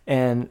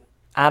 And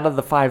out of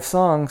the 5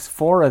 songs,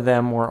 4 of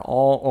them were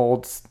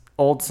all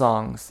old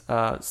songs,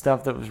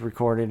 stuff that was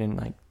recorded in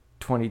like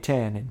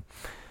 2010. And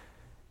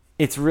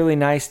it's really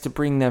nice to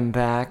bring them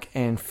back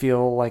and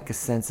feel like a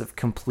sense of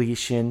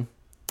completion,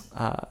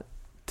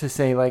 to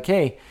say like,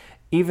 hey,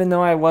 even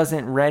though I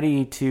wasn't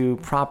ready to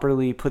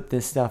properly put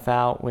this stuff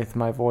out with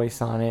my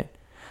voice on it,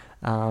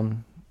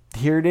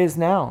 here it is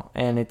now.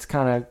 And it's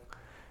kind of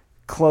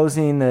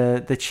closing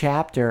the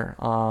chapter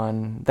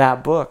on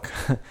that book.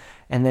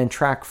 And then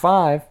track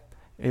 5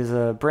 is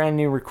a brand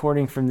new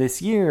recording from this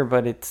year,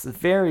 but it's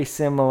very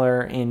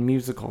similar in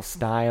musical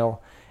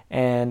style.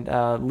 And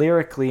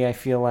lyrically, I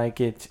feel like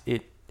it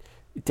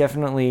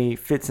definitely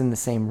fits in the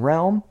same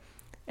realm.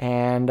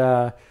 And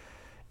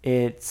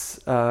it's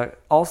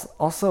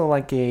also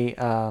like a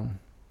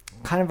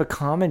kind of a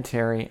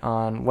commentary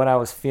on what I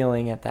was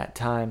feeling at that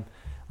time.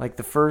 Like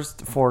the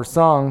first 4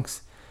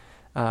 songs,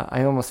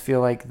 I almost feel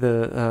like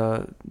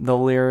the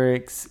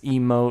lyrics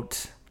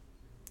emote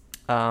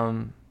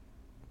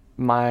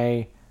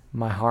my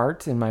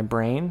heart and my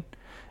brain,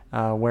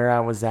 where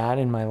I was at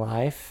in my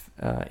life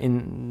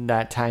in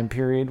that time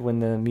period when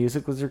the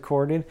music was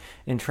recorded.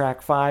 And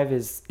track 5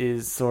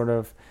 is sort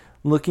of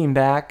looking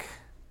back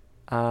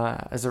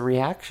as a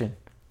reaction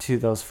to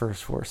those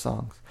first 4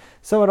 songs.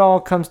 So it all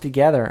comes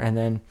together, and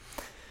then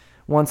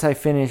once I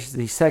finish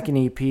the second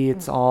EP,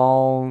 it's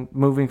all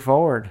moving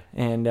forward,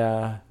 and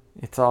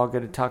it's all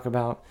going to talk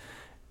about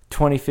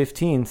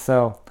 2015.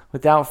 So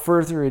without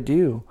further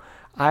ado,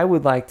 I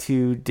would like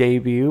to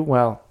debut,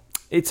 well,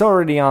 it's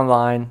already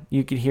online.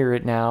 You can hear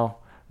it now,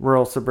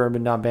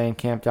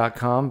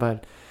 ruralsuburban.bandcamp.com,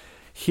 but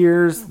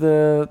here's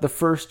the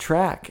first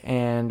track,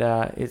 and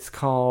it's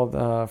called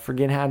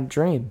Forget How to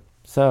Dream.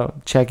 So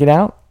check it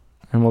out,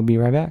 and we'll be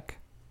right back.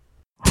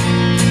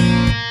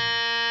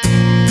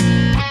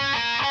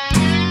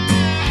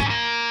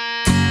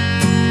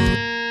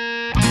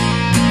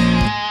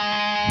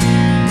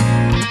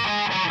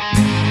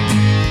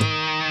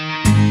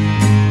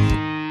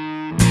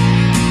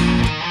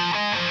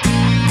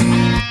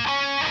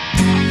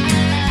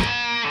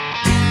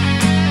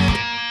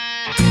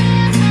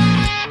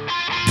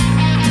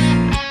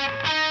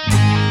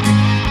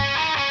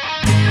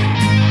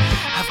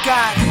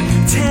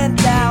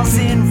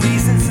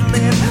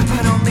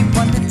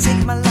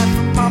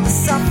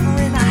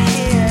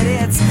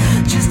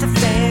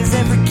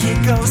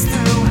 Goes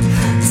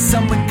through.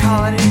 Some would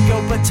call it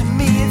ego, but to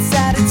me it's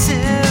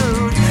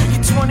attitude.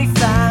 You're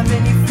 25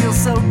 and you feel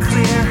so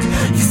clear.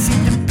 You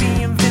seem to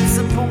be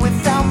invincible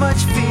without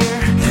much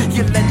fear.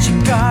 You let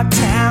your guard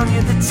down,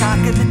 you're the talk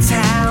of the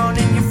town,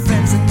 and your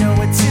friends are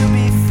nowhere to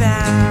be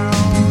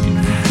found.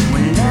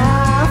 When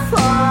I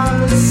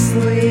fall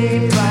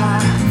asleep, I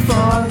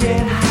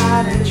forget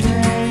how to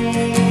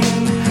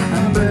dream.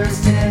 I'm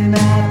bursting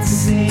at the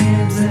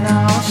seams and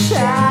all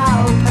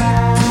shall pass.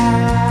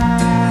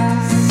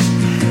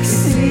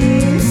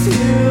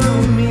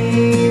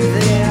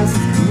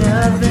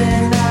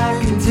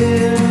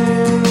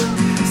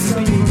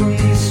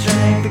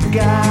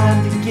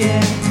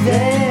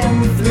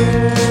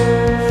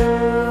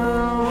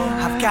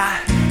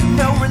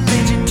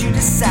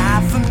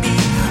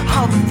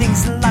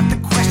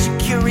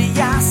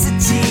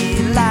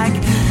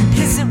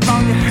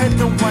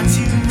 The ones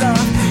you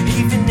love,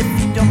 even if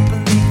you don't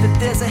believe that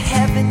there's a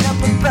heaven up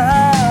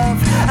above.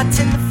 I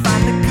tend to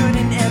find the good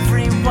in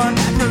everyone,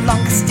 no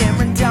longer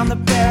staring down the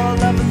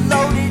barrel of a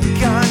loaded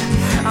gun.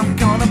 I'm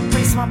gonna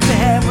brace my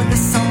bed when the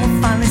sun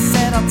will finally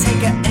set. I'll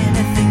take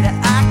anything that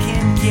I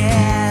can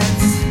get.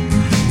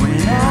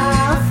 When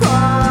I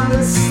fall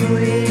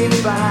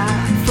asleep, I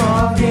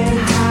forget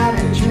how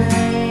to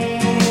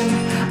dream.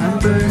 I'm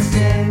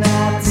bursting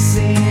at the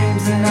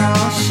seams and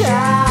all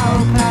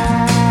shall pass.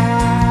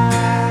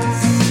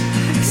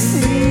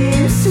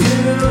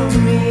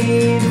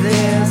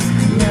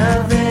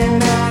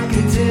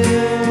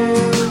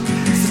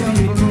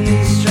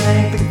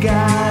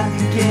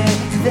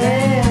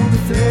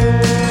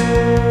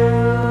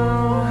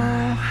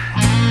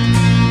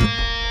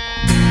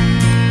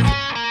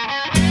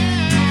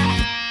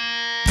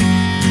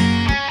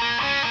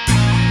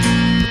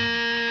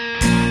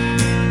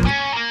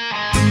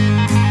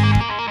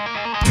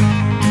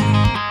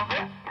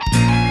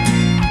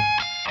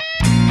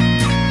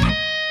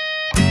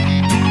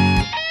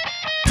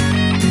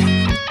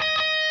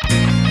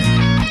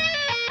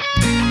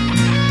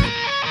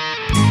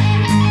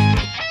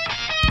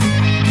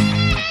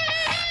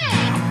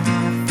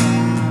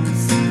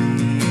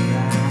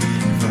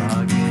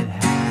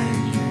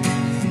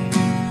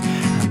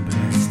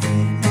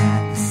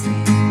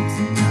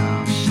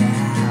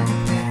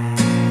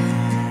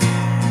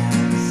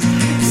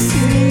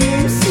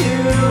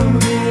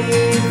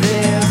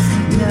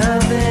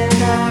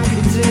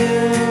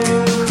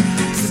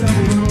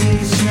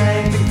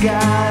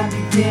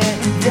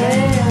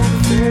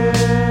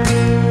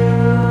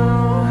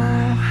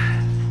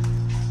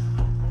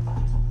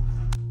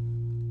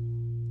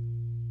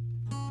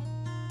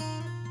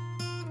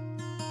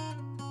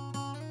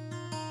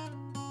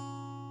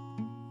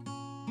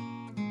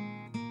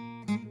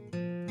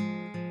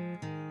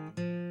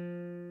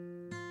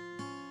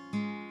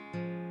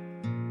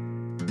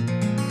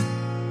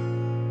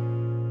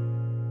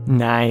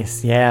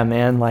 Nice. Yeah,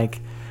 man.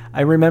 Like,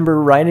 I remember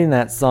writing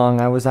that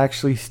song. I was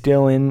actually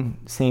still in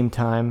Same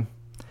Time.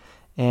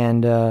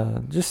 And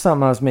just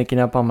something I was making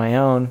up on my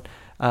own.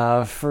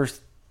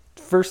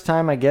 First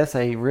time, I guess,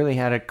 I really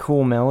had a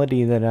cool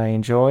melody that I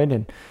enjoyed.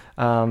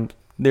 And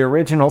the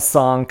original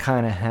song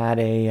kind of had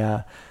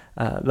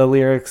the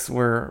lyrics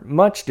were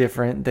much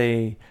different.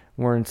 They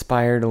were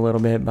inspired a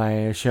little bit by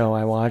a show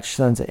I watched,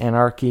 Sons of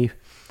Anarchy.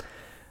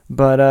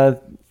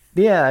 But,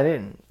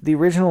 yeah, the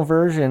original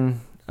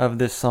version of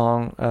this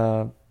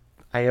song,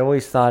 I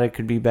always thought it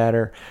could be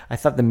better. I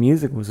thought the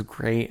music was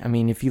great. I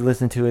mean, if you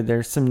listen to it,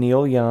 there's some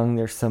Neil Young,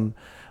 there's some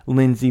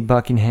Lindsey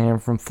Buckingham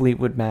from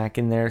Fleetwood Mac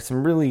in there,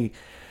 some really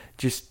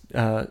just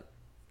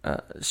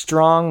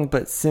strong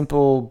but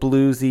simple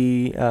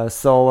bluesy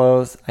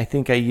solos. I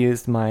think I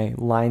used my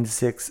Line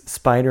 6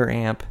 Spider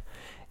amp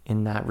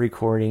in that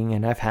recording,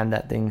 and I've had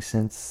that thing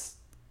since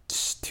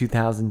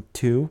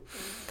 2002.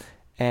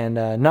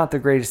 And not the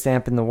greatest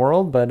amp in the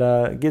world,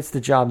 but gets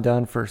the job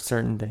done for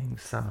certain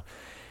things. So,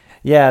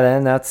 yeah,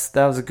 then that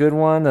was a good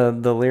one.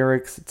 The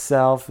lyrics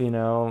itself,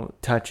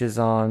 touches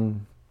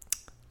on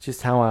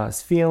just how I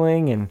was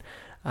feeling and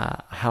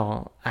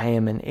how I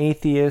am an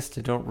atheist.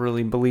 I don't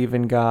really believe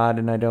in God,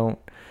 and I don't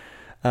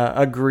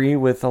agree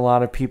with a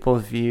lot of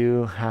people's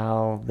view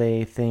how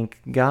they think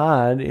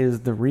God is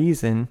the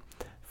reason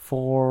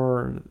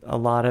for a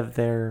lot of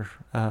their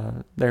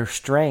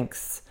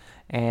strengths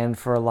and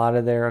for a lot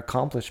of their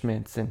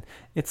accomplishments. And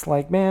it's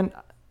like, man,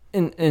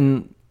 and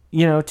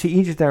to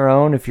each their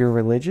own. If you're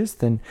religious,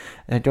 then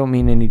I don't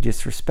mean any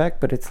disrespect,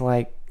 but it's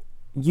like,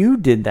 you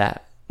did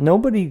that.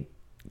 Nobody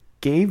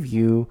gave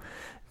you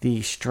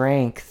the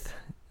strength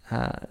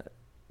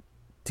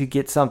to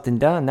get something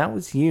done. That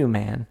was you,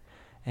 man.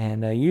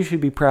 And you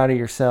should be proud of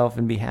yourself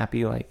and be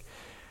happy like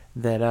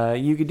that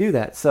you could do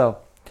that. So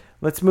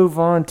let's move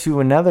on to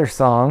another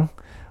song,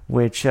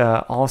 which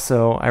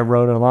also I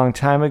wrote a long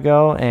time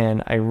ago,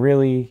 and I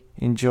really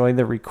enjoyed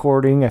the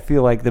recording. I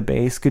feel like the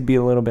bass could be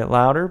a little bit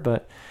louder,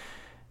 but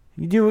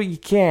you do what you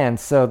can.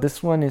 So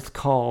this one is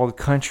called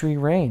Country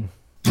Rain.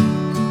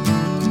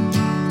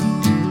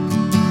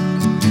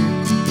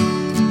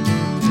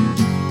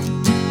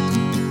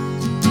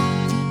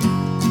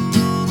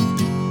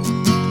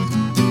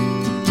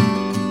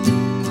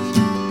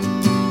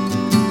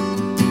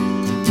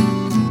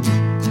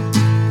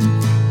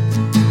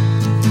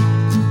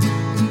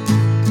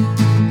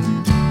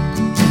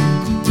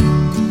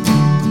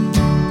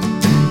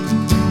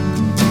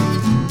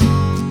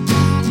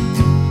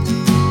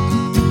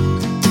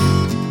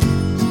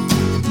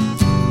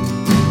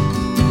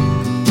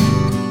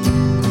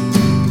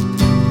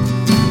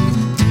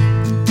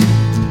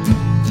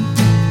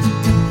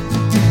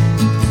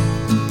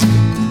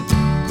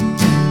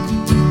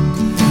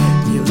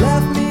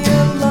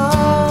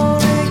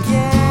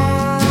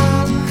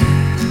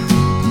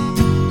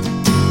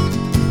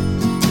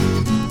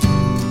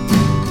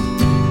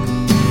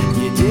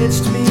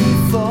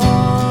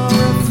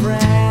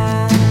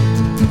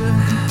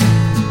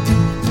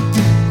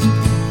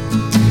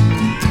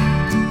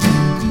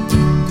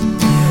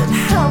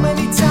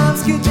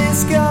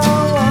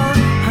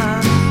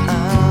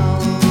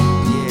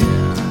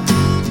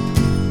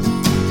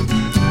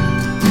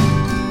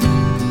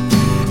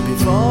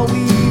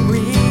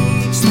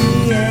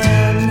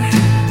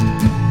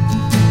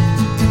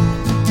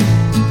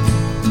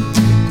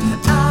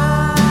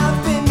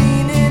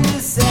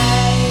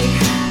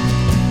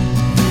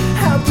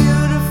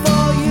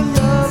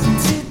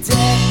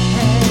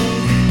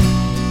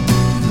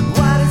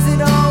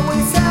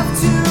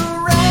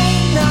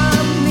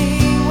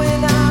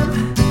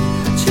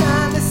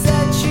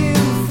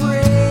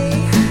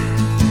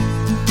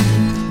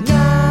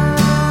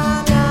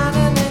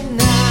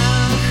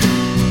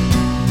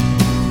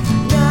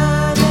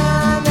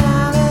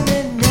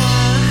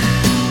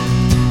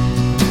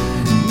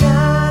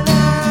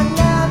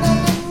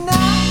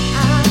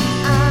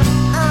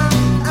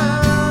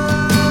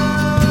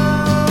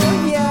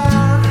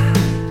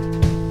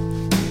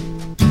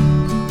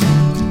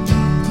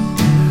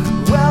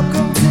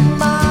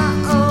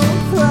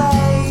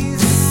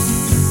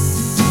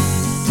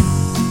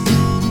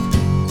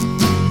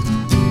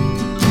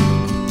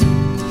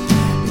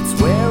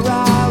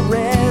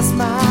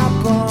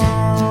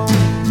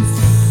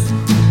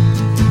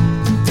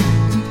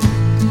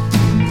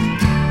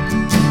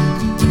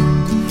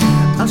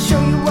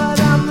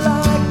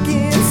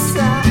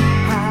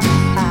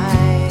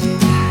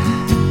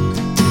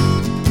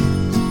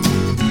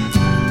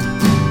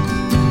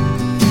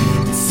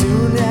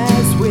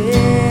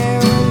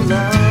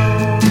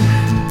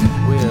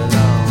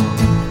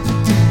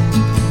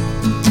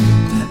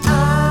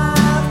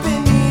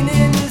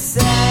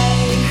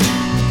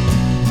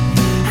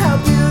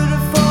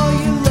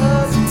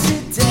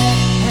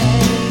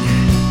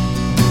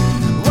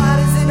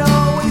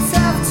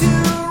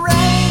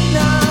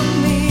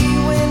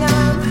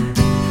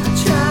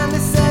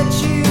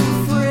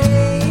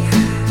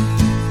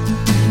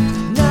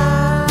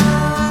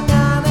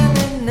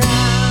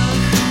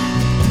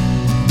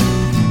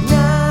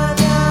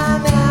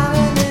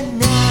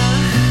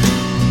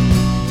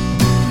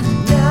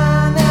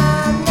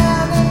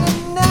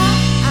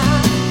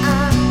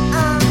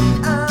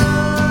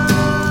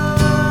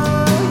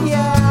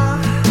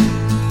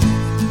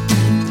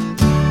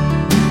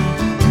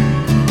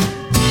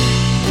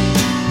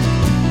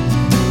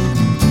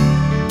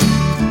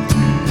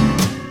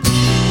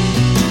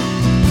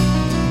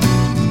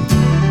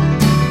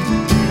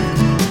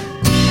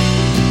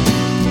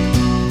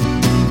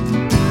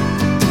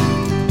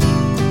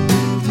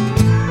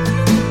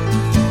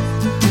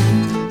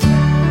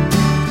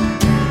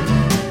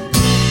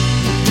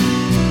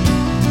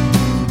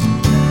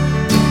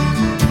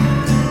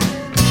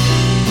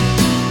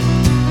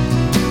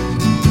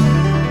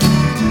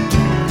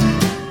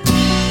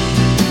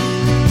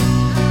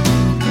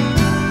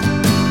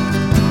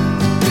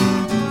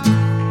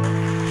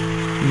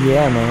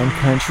 yeah, man,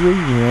 Country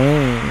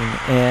Rain.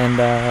 And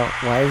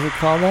why is it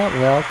called that?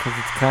 Well, because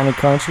it's kind of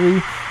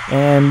country,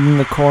 and in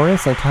the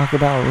chorus I talk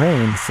about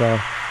rain. So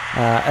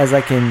as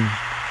I can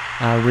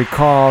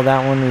recall,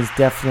 that one is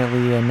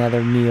definitely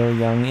another Neil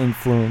Young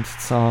influenced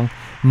song,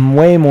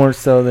 way more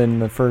so than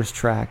the first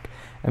track.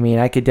 I mean,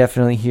 I could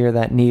definitely hear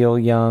that Neil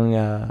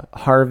Young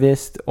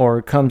Harvest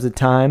or Comes a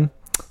Time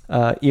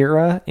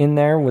era in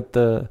there with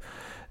the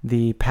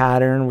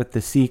pattern with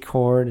the C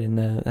chord and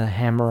the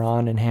hammer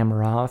on and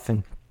hammer off,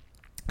 and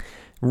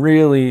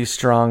really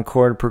strong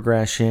chord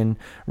progression,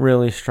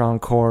 really strong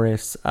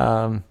chorus.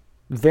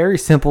 Very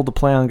simple to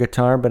play on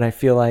guitar, but I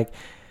feel like,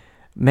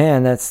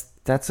 man,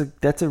 that's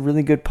a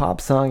really good pop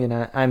song,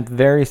 and I'm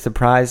very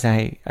surprised.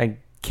 I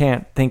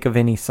can't think of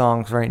any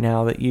songs right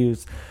now that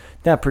use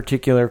that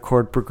particular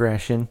chord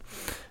progression.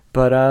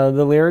 But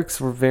the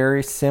lyrics were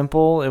very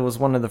simple. It was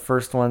one of the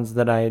first ones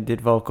that I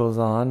did vocals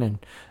on, and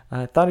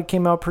I thought it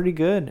came out pretty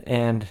good.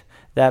 And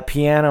that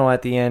piano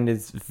at the end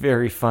is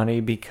very funny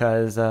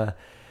because, I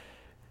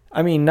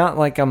mean, not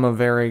like I'm a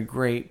very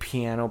great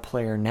piano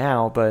player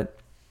now, but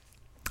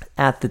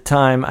at the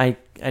time I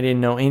didn't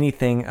know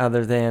anything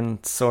other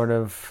than sort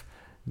of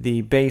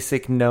the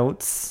basic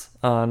notes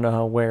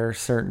on where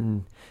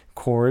certain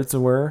chords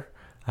were.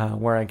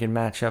 Where I can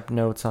match up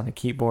notes on a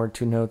keyboard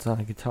to notes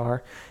on a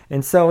guitar.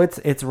 And so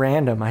it's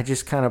random. I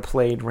just kind of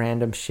played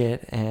random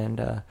shit,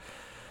 and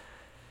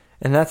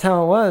that's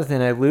how it was.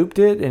 And I looped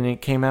it, and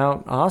it came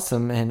out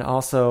awesome. And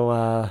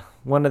also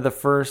one of the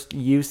first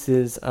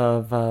uses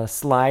of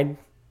slide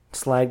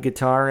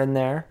guitar in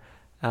there.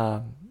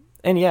 And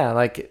yeah,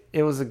 like,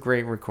 it was a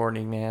great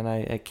recording, man.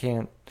 I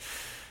can't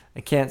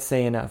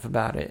say enough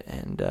about it.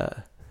 And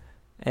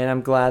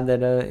I'm glad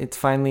that it's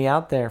finally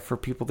out there for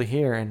people to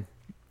hear. And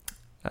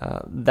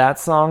that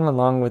song,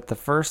 along with the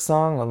first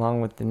song,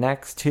 along with the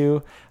next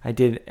two, I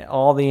did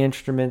all the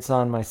instruments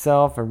on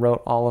myself. I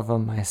wrote all of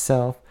them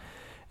myself.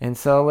 And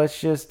so let's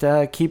just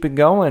keep it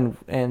going.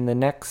 And the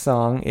next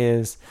song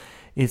is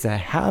a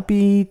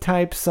happy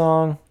type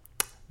song,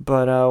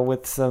 but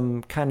with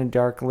some kind of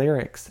dark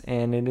lyrics.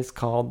 And it is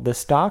called The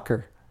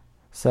Stalker.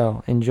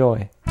 So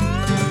enjoy.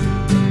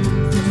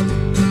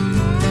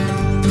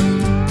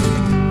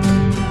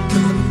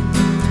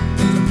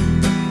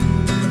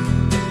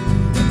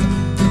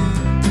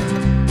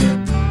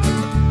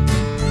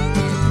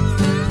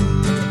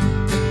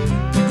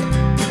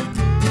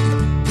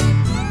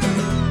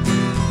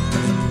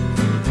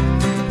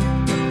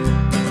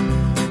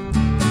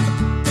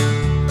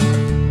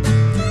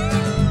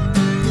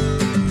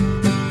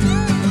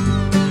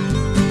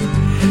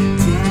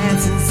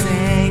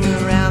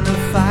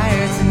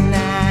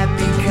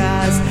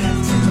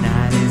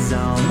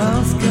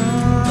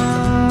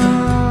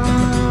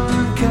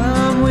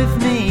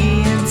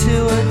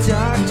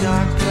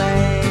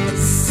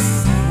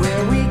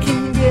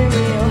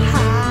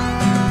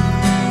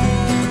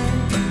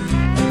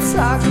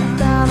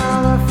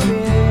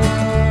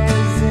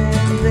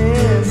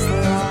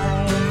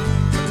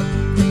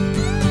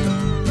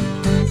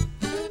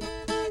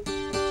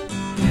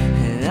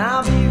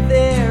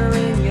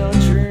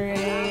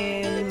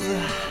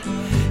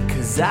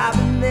 I've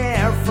been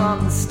there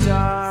from the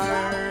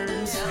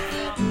start,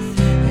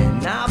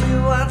 and I'll be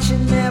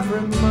watching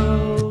every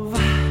move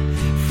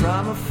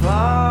from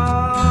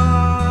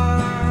afar.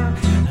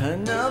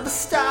 Another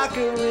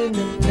stalker in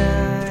the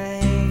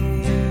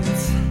night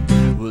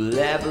will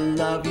ever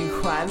love you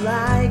quite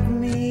like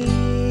me,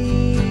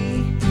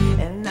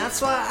 and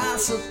that's why I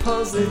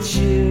suppose that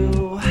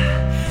you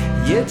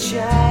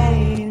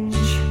change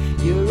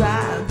your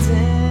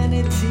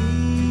identity.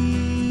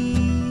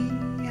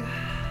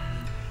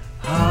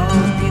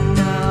 Oh, you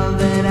know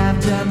that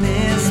I've done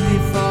this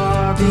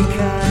before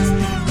because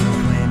I'm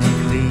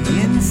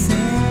clinically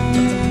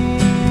insane.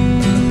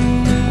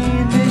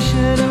 They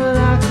should have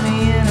locked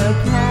me in a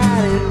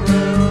padded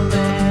room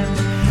and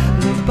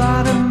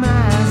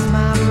lobotomized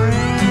my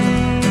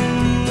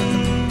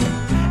brain.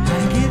 I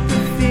get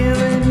the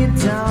feeling you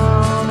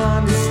don't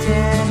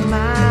understand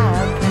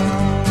my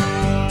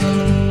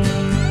pain.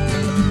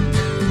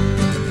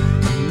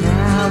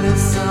 Now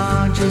this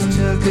song just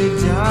took a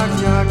dark,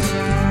 dark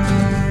turn.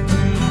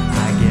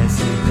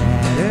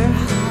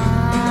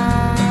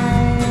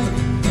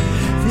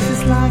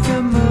 Like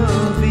a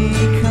movie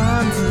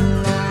comes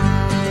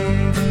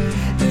alive,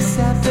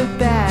 except the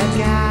bad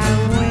guy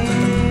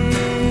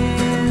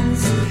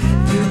wins.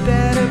 You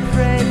better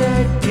pray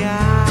that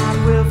God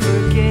will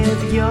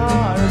forgive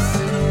your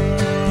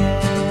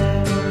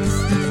sins,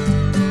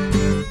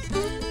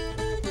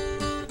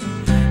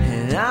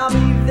 and I'll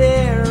be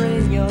there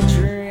in your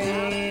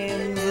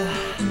dreams,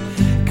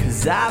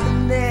 'cause I've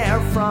been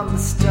there from the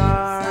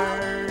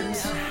start,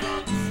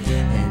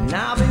 and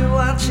I'll be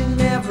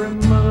watching every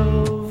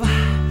move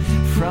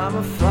from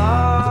afar.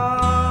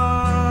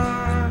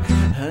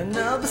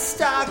 Another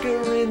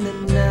stalker in the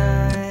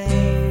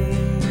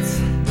night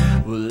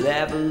will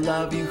ever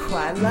love you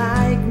quite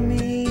like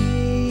me,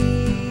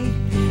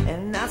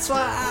 and that's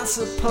why I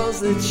suppose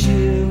that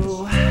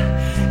you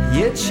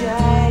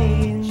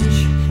change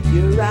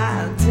your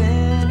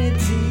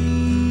identity.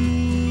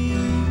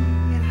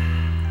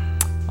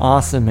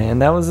 Awesome, man.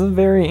 That was a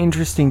very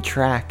interesting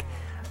track.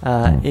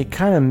 It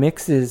kind of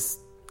mixes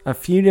a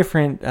few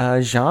different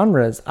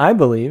genres, I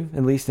believe,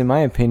 at least in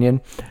my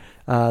opinion.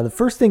 The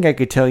first thing I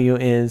could tell you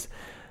is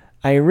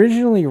I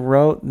originally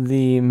wrote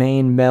the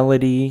main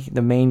melody,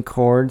 the main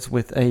chords,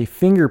 with a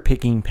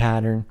finger-picking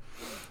pattern.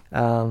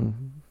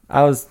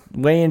 I was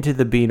way into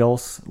the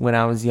Beatles when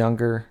I was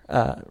younger,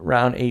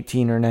 around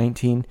 18 or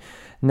 19,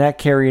 and that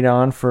carried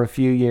on for a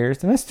few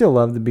years. And I still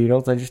love the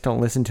Beatles. I just don't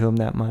listen to them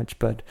that much,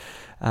 but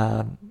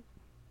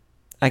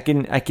I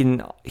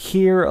can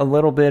hear a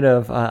little bit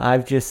of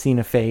 "I've Just Seen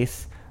a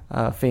Face,"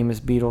 famous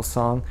Beatles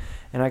song,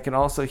 and I can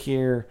also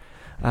hear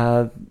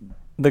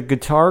the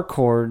guitar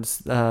chords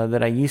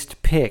that I used to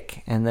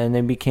pick, and then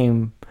they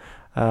became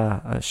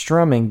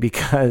strumming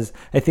because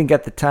I think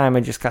at the time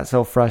I just got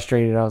so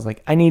frustrated. I was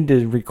like, I need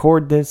to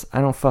record this. I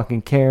don't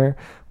fucking care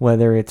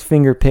whether it's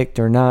finger picked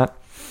or not.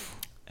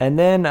 And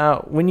then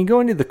when you go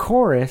into the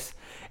chorus,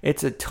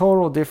 it's a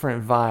total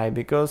different vibe.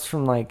 It goes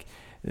from like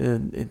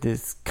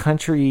this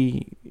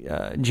country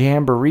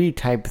jamboree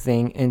type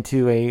thing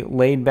into a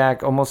laid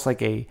back, almost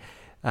like a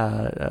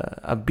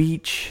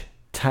beach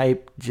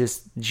type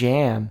just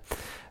jam,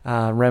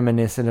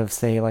 reminiscent of,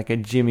 say, like a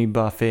Jimmy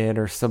Buffett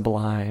or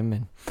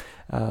Sublime,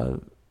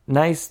 and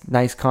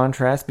nice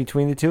contrast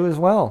between the two as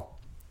well.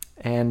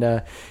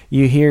 And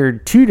you hear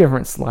two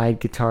different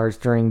slide guitars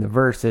during the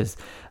verses.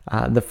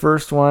 The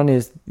first one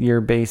is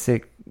your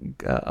basic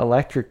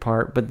electric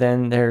part, but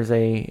then there's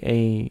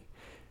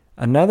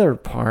another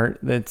part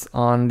that's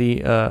on the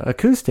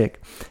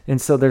acoustic.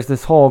 And so there's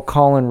this whole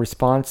call and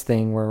response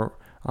thing where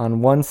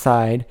on one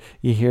side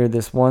you hear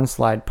this one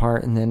slide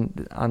part, and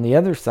then on the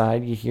other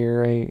side you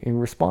hear a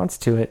response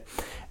to it.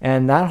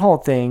 And that whole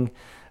thing,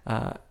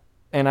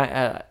 and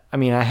I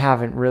mean, I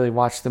haven't really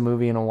watched the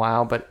movie in a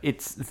while, but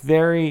it's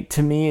very,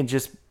 to me, it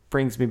just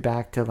brings me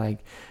back to like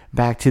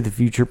Back to the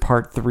Future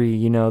Part 3,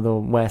 you know, the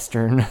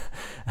Western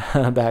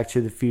Back to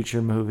the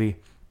Future movie.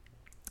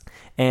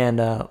 And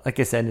like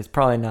I said, it's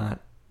probably not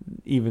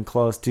even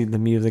close to the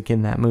music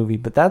in that movie,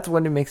 but that's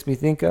what it makes me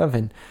think of,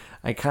 and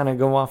I kind of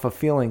go off of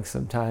feelings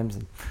sometimes.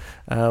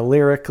 And,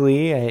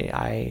 lyrically,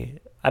 I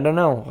don't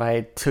know,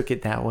 I took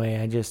it that way.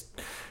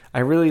 I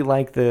really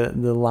like the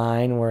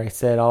line where I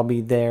said, I'll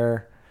be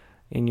there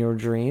in your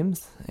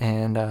dreams,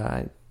 and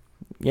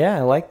yeah,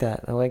 I like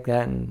that,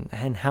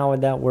 and how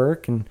would that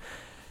work? And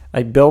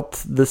I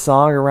built the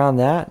song around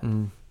that,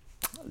 and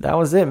that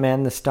was it,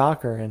 man, The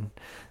Stalker. And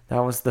that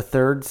was the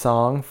third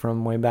song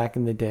from way back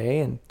in the day.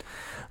 And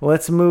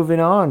let's move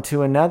it on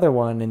to another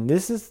one. And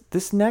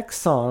this next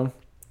song,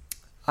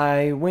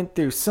 I went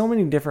through so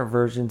many different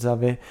versions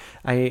of it.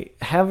 I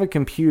have a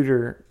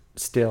computer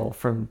still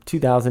from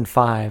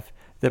 2005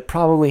 that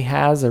probably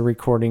has a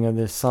recording of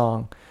this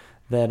song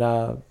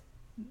that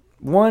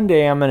one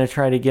day I'm going to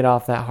try to get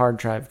off that hard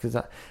drive,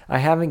 because I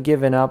haven't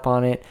given up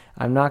on it.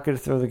 I'm not going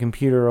to throw the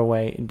computer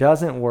away. It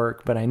doesn't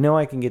work, but I know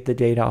I can get the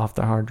data off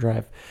the hard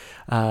drive.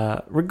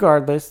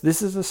 Regardless,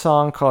 this is a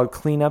song called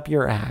Clean Up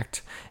Your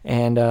Act,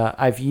 and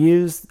I've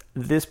used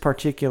this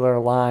particular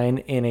line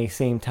in a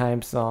Same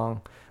Time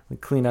song, like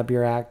Clean Up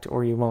Your Act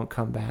or You Won't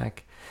Come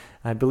Back.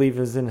 I believe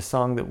it was in a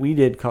song that we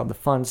did called The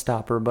Fun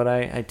Stopper, but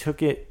I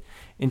took it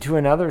into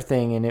another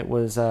thing, and it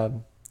was...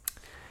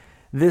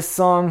 this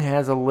song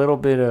has a little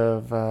bit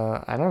of,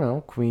 I don't know,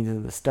 Queens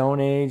of the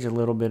Stone Age, a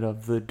little bit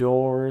of The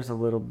Doors, a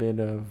little bit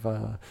of,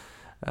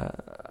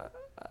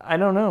 I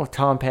don't know,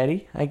 Tom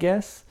Petty, I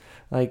guess.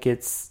 Like,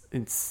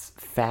 it's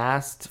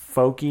fast,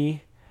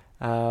 folky,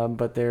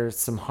 but there's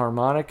some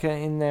harmonica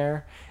in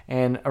there.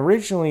 And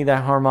originally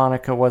that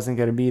harmonica wasn't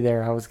going to be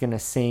there. I was going to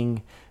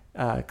sing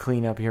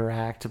Clean Up Your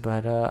Act,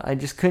 but I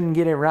just couldn't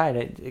get it right.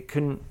 It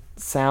couldn't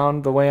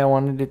sound the way I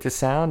wanted it to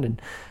sound, and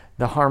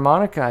the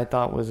harmonica I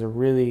thought was a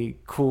really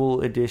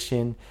cool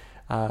addition.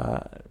 I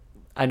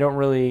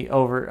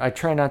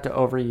try not to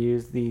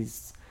overuse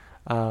these,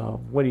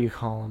 what do you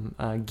call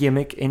them?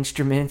 Gimmick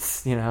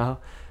instruments, you know,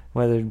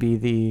 whether it be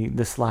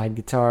the slide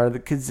guitar, the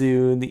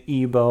kazoo, the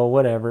ebo,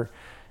 whatever.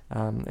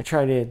 I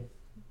try to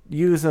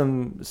use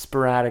them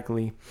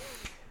sporadically.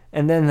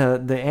 And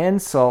then the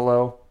end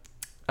solo,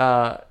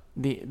 the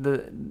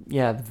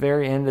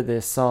very end of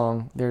this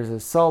song, there's a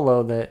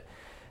solo that,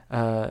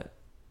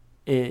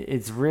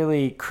 it's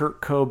really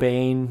Kurt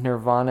Cobain,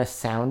 Nirvana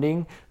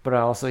sounding, but I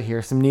also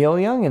hear some Neil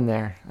Young in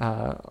there.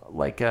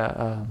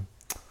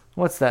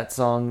 What's that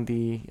song?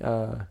 The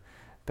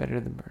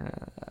Better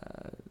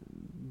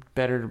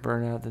to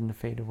Burn Out Than to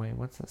Fade Away.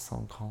 What's that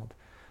song called?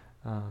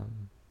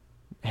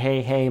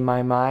 Hey, Hey,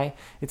 My.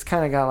 It's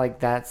kind of got like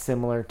that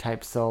similar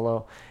type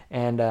solo.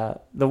 And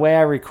the way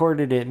I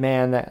recorded it,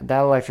 man, that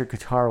electric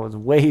guitar was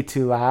way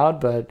too loud,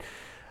 but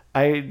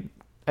I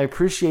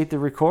appreciate the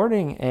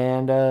recording,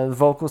 and the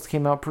vocals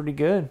came out pretty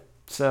good.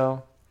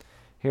 So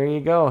here you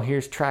go.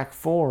 Here's track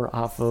 4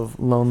 off of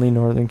Lonely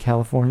Northern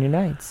California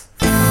Nights.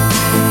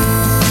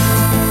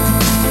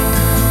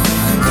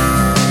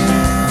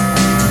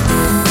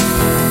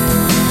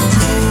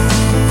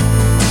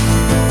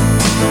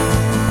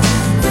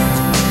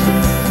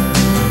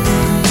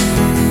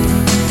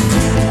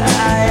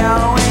 I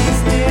always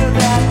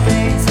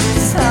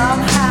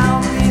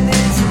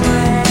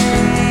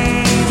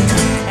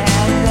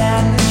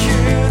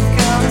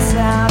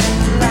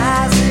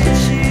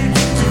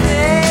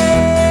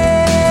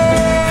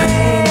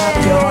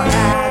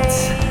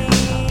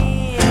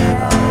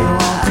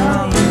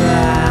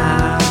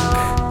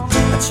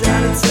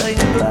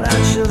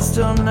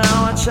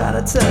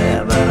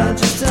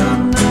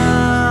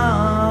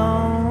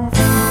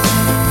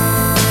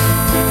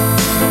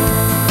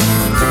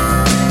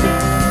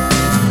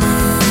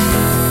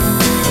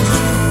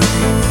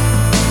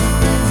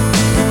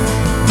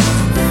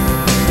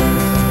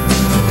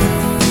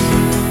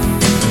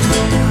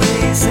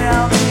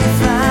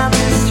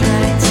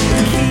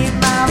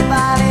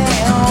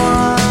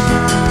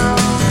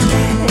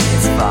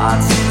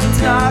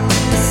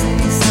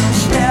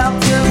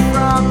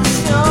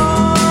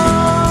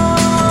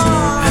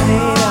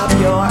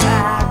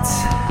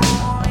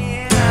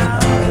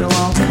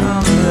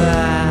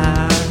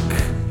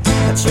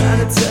try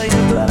to tell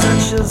you, but I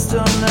just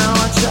don't know.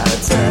 I try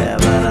to tell you,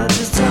 but I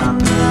just don't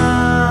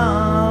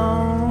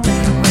know.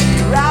 When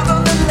you're out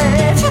on the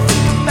ledge, you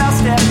think about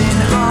stepping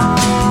home,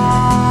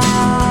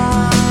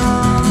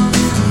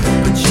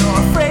 but you're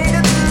afraid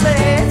of the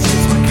ledge.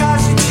 It's what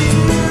caused you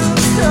to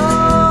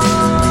stop.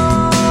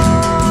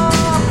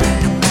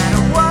 No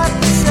matter what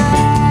they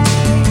say,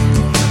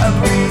 a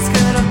breeze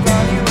could have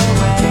blown you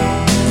away.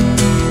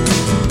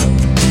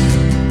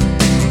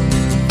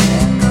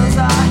 Echoes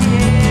are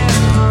heroes.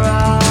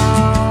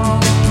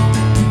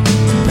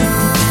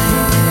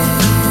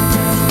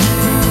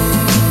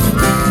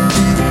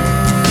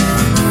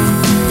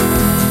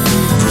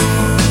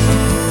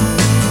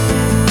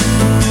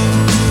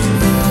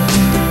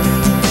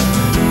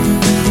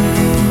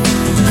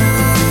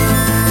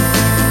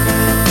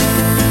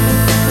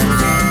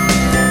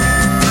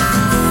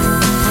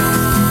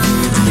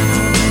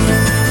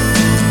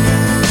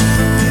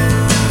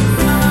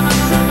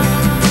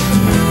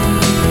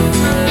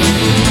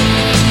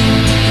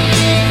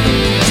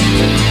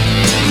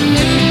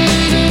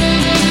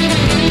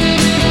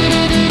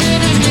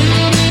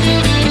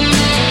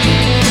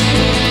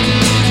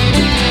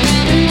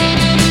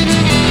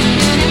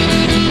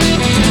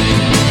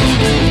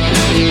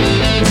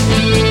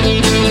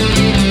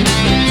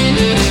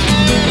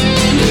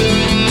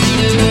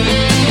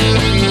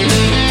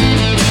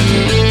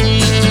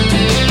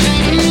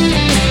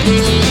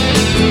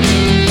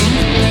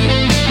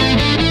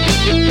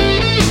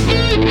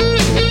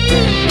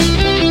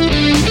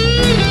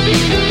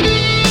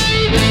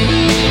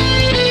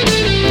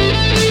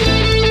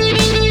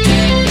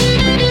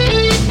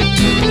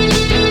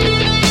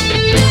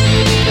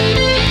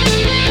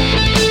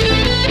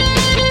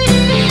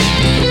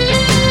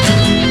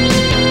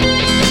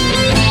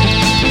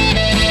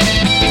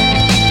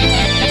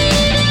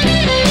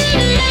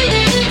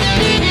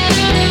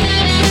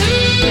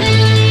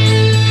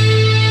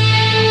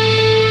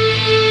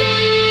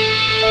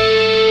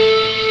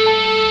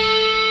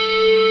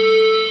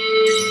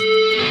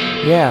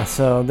 Yeah,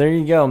 so there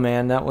you go,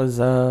 man. That was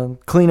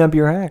Clean Up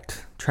Your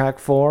Act, track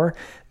 4,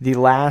 the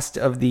last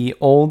of the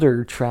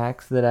older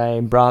tracks that I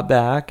brought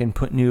back and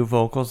put new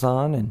vocals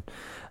on. And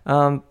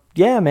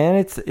yeah, man,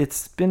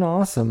 it's been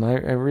awesome.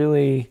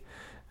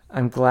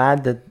 I'm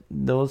glad that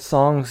those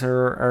songs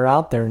are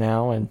out there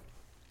now, and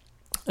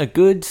a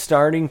good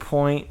starting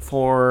point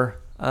for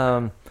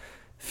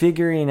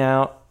figuring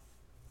out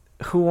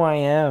who I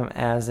am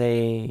as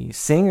a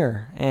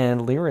singer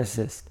and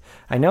lyricist.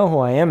 I know who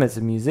I am as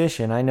a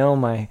musician. I know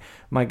my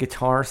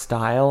guitar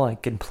style. I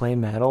can play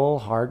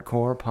metal,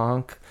 hardcore,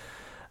 punk,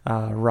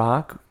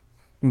 rock,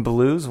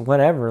 blues,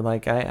 whatever.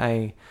 Like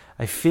I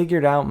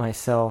figured out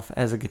myself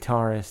as a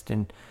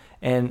guitarist,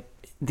 and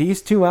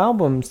these 2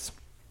 albums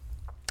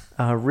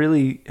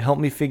really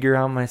helped me figure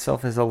out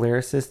myself as a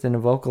lyricist and a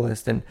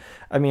vocalist. And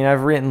I mean,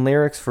 I've written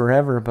lyrics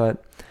forever,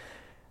 but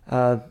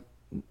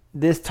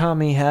this taught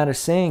me how to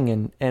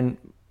sing. And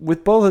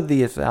with both of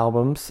these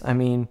albums, I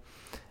mean,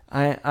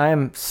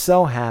 I'm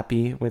so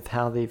happy with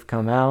how they've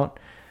come out.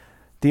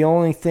 The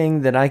only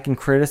thing that I can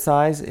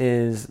criticize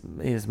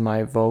is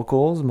my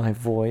vocals, my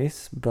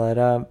voice, but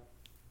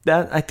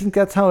I think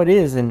that's how it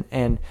is.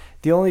 And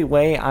the only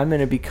way I'm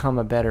going to become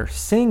a better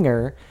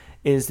singer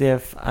is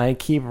if I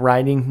keep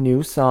writing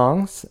new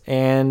songs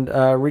and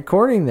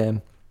recording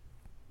them.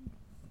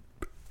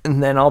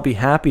 And then I'll be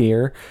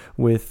happier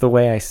with the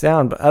way I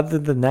sound. But other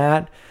than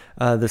that,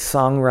 the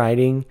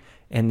songwriting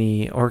and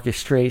the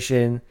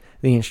orchestration,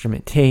 the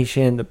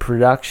instrumentation, the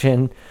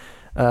production,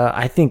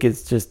 I think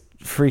it's just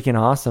freaking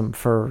awesome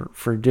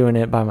for doing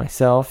it by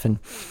myself. And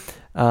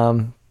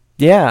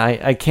yeah,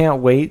 I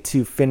can't wait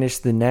to finish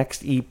the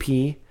next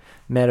EP,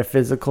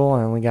 Metaphysical.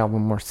 I only got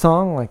one more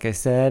song, like I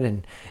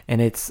said,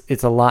 and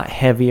it's a lot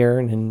heavier.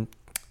 And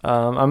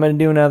I'm going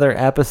to do another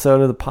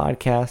episode of the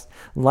podcast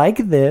like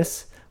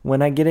this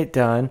when I get it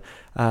done.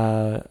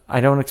 I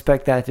don't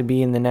expect that to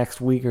be in the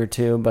next week or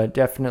two, but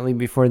definitely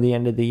before the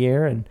end of the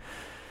year. And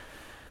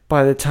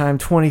by the time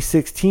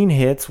 2016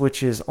 hits,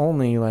 which is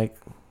only like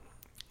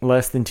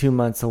less than 2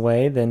 months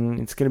away, then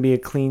it's going to be a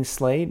clean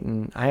slate.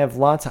 And I have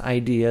lots of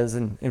ideas,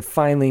 and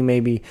finally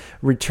maybe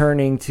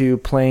returning to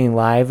playing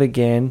live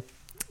again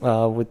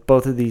with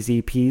both of these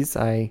EPs.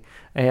 I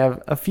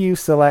have a few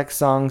select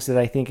songs that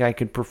I think I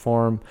could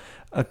perform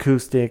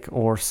acoustic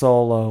or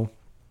solo,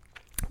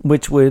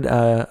 which would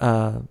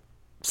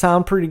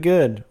sound pretty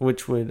good,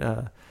 which would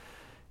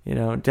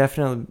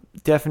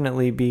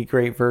definitely be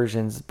great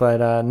versions,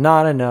 but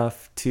not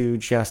enough to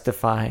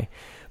justify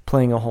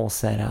playing a whole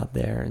set out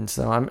there. And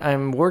so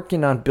I'm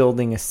working on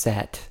building a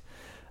set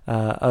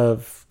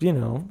of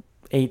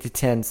 8 to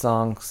 10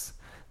 songs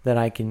that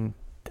I can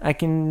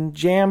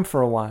jam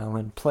for a while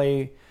and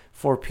play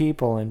for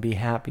people and be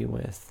happy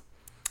with.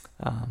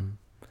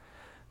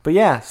 But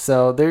yeah,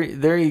 so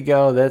there you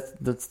go.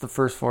 That's the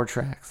first 4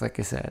 tracks, like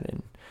I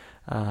said,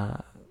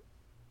 and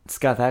it's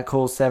got that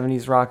cool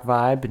 70s rock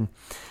vibe. And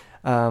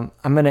I'm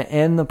going to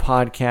end the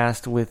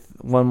podcast with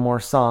one more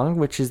song,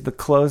 which is the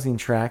closing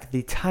track,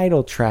 the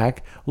title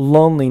track.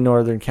 Lonely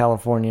Northern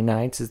California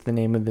Nights is the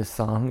name of this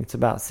song. It's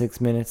about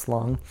 6 minutes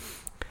long.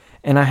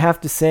 And I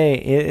have to say,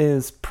 it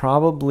is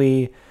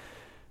probably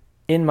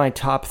in my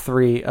top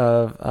 3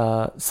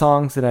 of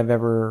songs that I've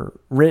ever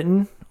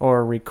written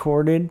or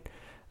recorded.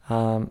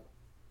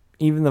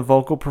 Even the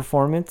vocal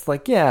performance,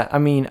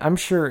 I'm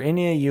sure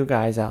any of you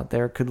guys out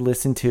there could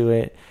listen to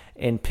it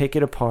and pick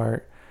it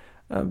apart,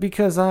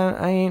 because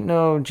I ain't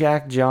no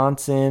Jack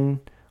Johnson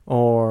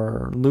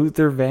or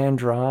Luther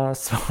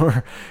Vandross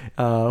or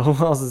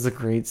who else is a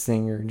great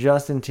singer?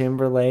 Justin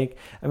Timberlake.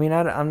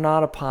 I'm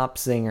not a pop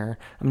singer.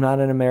 I'm not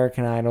an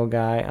American Idol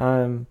guy.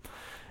 I'm,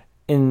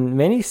 in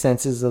many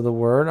senses of the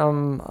word,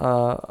 I'm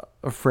a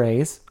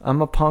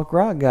punk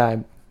rock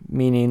guy,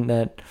 meaning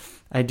that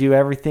I do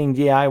everything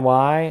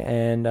DIY,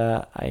 and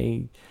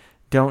I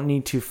don't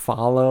need to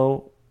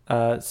follow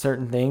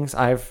certain things.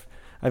 I've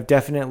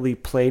definitely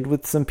played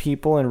with some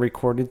people and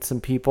recorded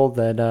some people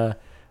that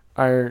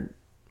are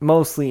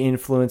mostly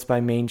influenced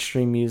by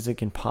mainstream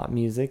music and pop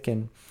music,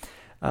 and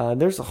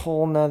there's a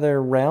whole nother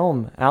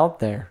realm out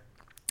there.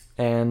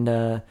 And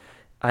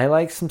I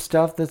like some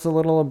stuff that's a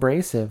little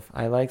abrasive.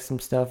 I like some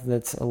stuff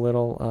that's a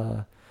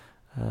little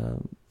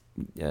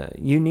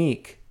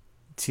unique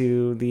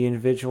to the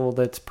individual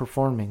that's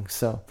performing.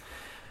 So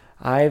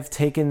I've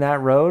taken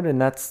that road,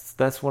 and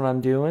that's what I'm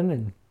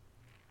doing.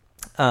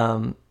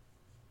 And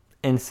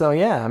so,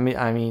 yeah, I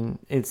mean,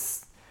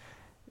 it's,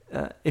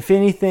 if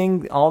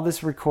anything, all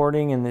this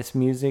recording and this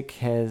music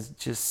has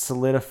just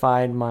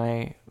solidified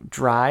my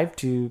drive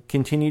to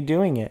continue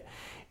doing it.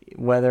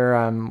 Whether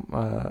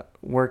I'm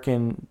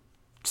working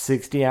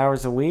 60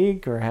 hours a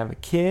week or have a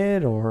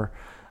kid or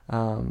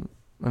I'm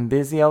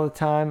busy all the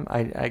time,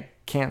 I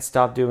can't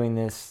stop doing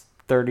this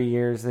 30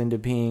 years into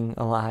being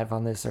alive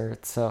on this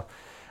earth. So,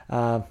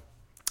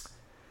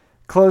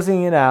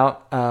 closing it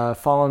out,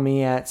 follow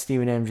me at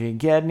Stephen M.J.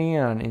 Gedney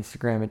on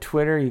Instagram and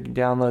Twitter. You can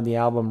download the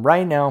album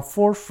right now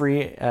for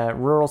free at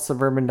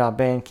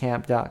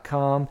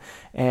ruralsuburban.bandcamp.com.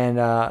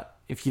 And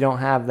if you don't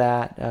have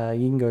that,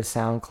 you can go to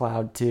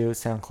SoundCloud too,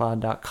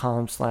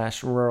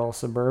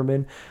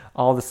 soundcloud.com/ruralsuburban.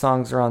 All the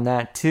songs are on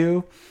that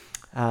too.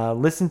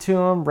 Listen to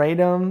them, rate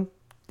them,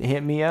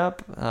 hit me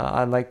up.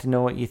 I'd like to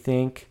know what you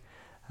think.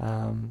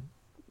 And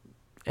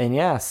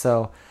yeah,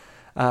 so...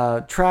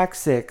 track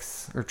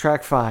 6 or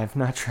track 5,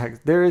 not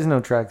track, there is no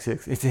track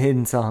 6, it's a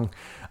hidden song.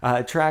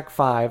 Track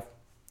 5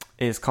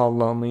 is called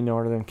Lonely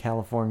Northern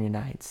California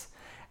Nights,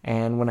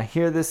 and when I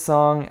hear this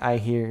song, I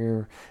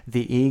hear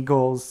the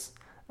Eagles,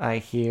 I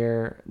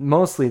hear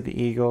mostly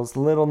the Eagles,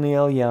 little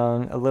Neil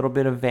Young, a little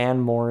bit of Van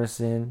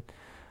Morrison,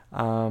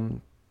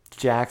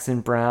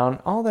 Jackson Browne,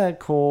 all that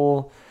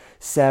cool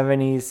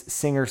 70s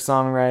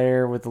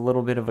singer-songwriter with a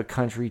little bit of a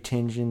country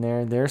tinge in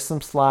there. There's some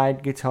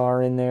slide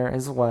guitar in there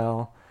as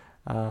well.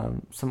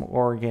 Some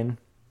organ,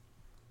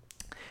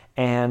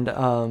 and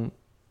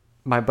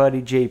my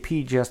buddy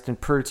JP, Justin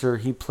Pertzer,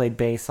 he played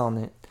bass on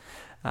it.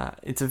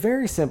 It's a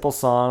very simple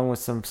song with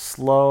some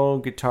slow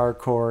guitar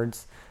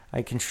chords.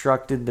 I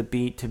constructed the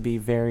beat to be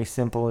very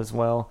simple as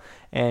well,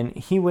 and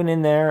he went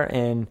in there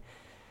and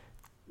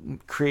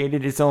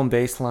created his own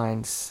bass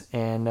lines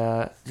and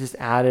just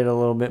added a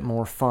little bit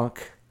more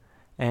funk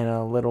and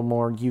a little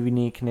more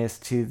uniqueness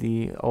to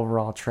the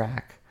overall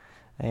track.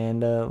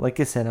 And like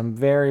I said, I'm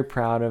very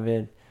proud of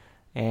it.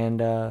 And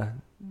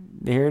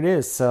here it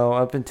is. So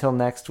up until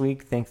next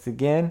week, thanks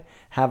again.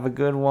 Have a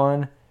good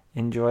one.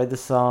 Enjoy the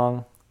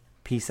song.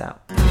 Peace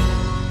out.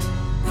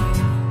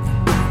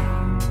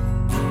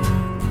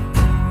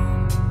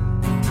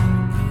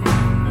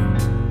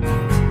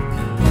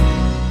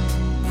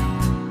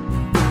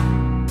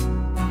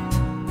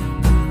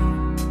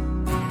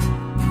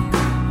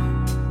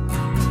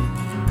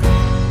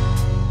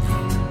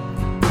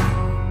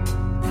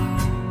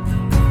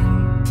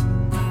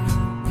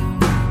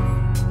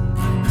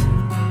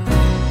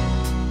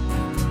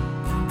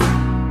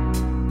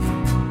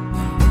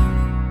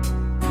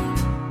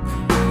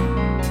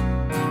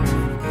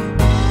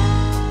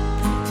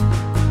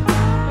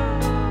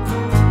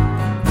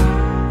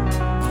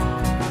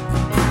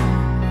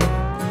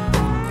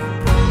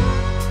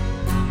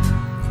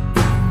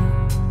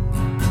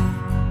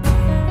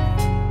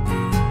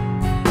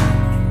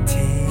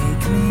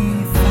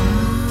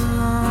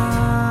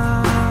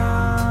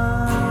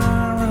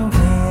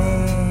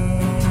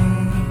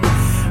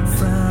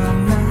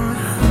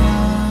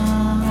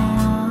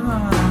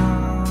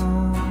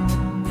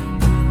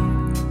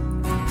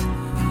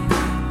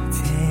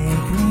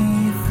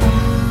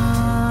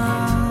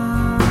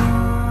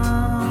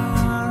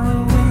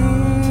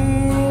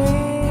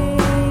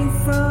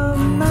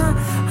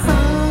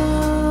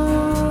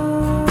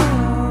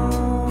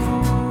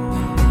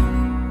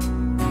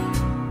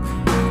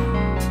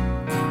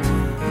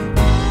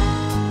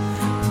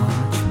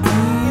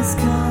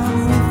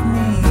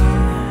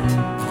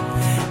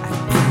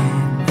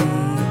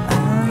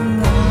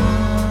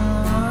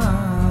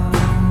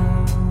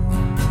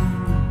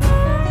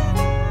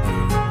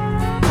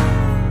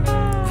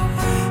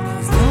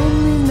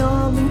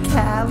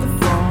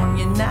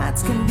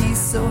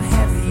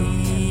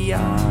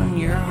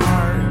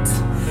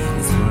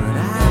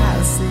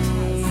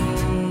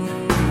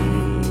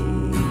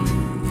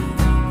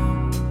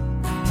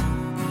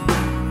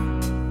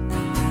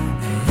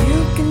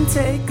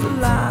 take a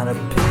lot of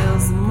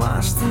pills and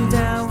wash them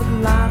down with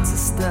lots of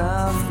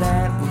stuff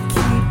that will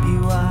keep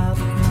you up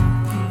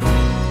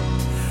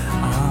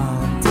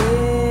all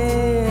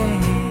day.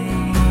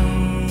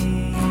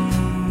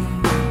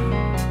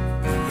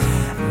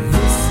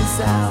 This is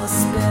how I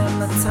spend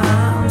my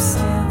time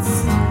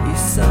since you're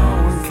so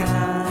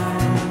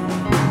unkind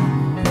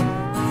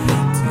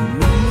to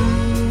me.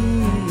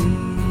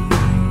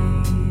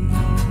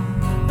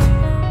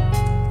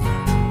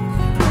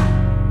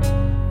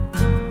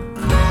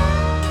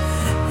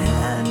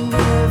 And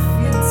if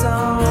you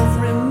don't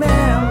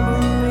remember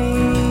me,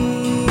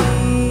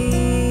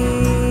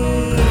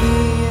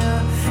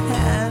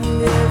 and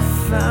if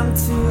I'm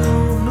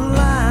too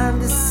blind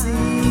to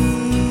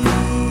see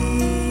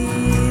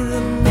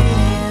the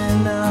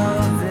meaning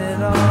of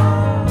it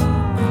all,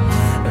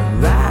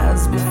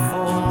 rise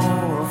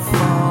before I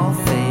fall,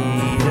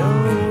 fade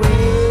away.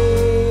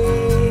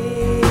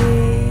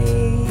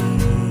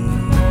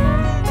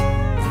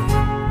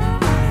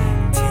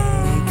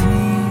 Take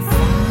me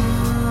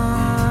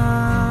far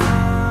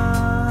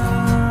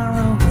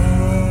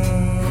away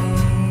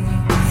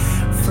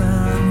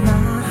from my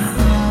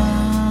home.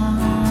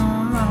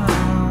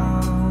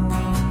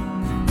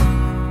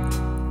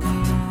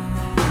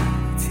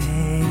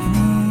 Take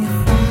me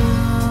far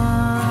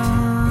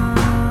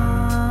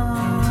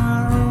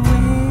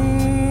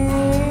away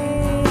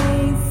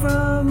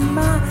from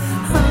my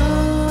home.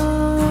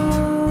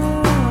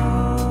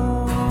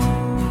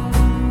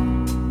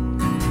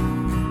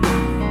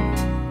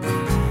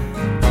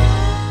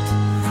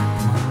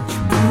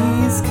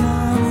 Please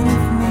come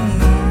with me.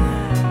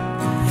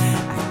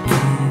 I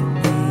can't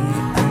be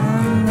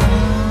alone.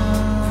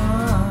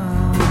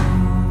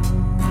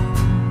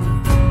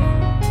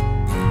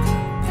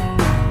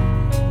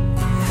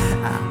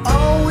 I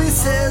always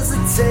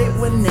hesitate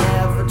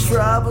whenever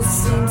trouble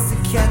seems to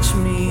catch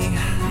me.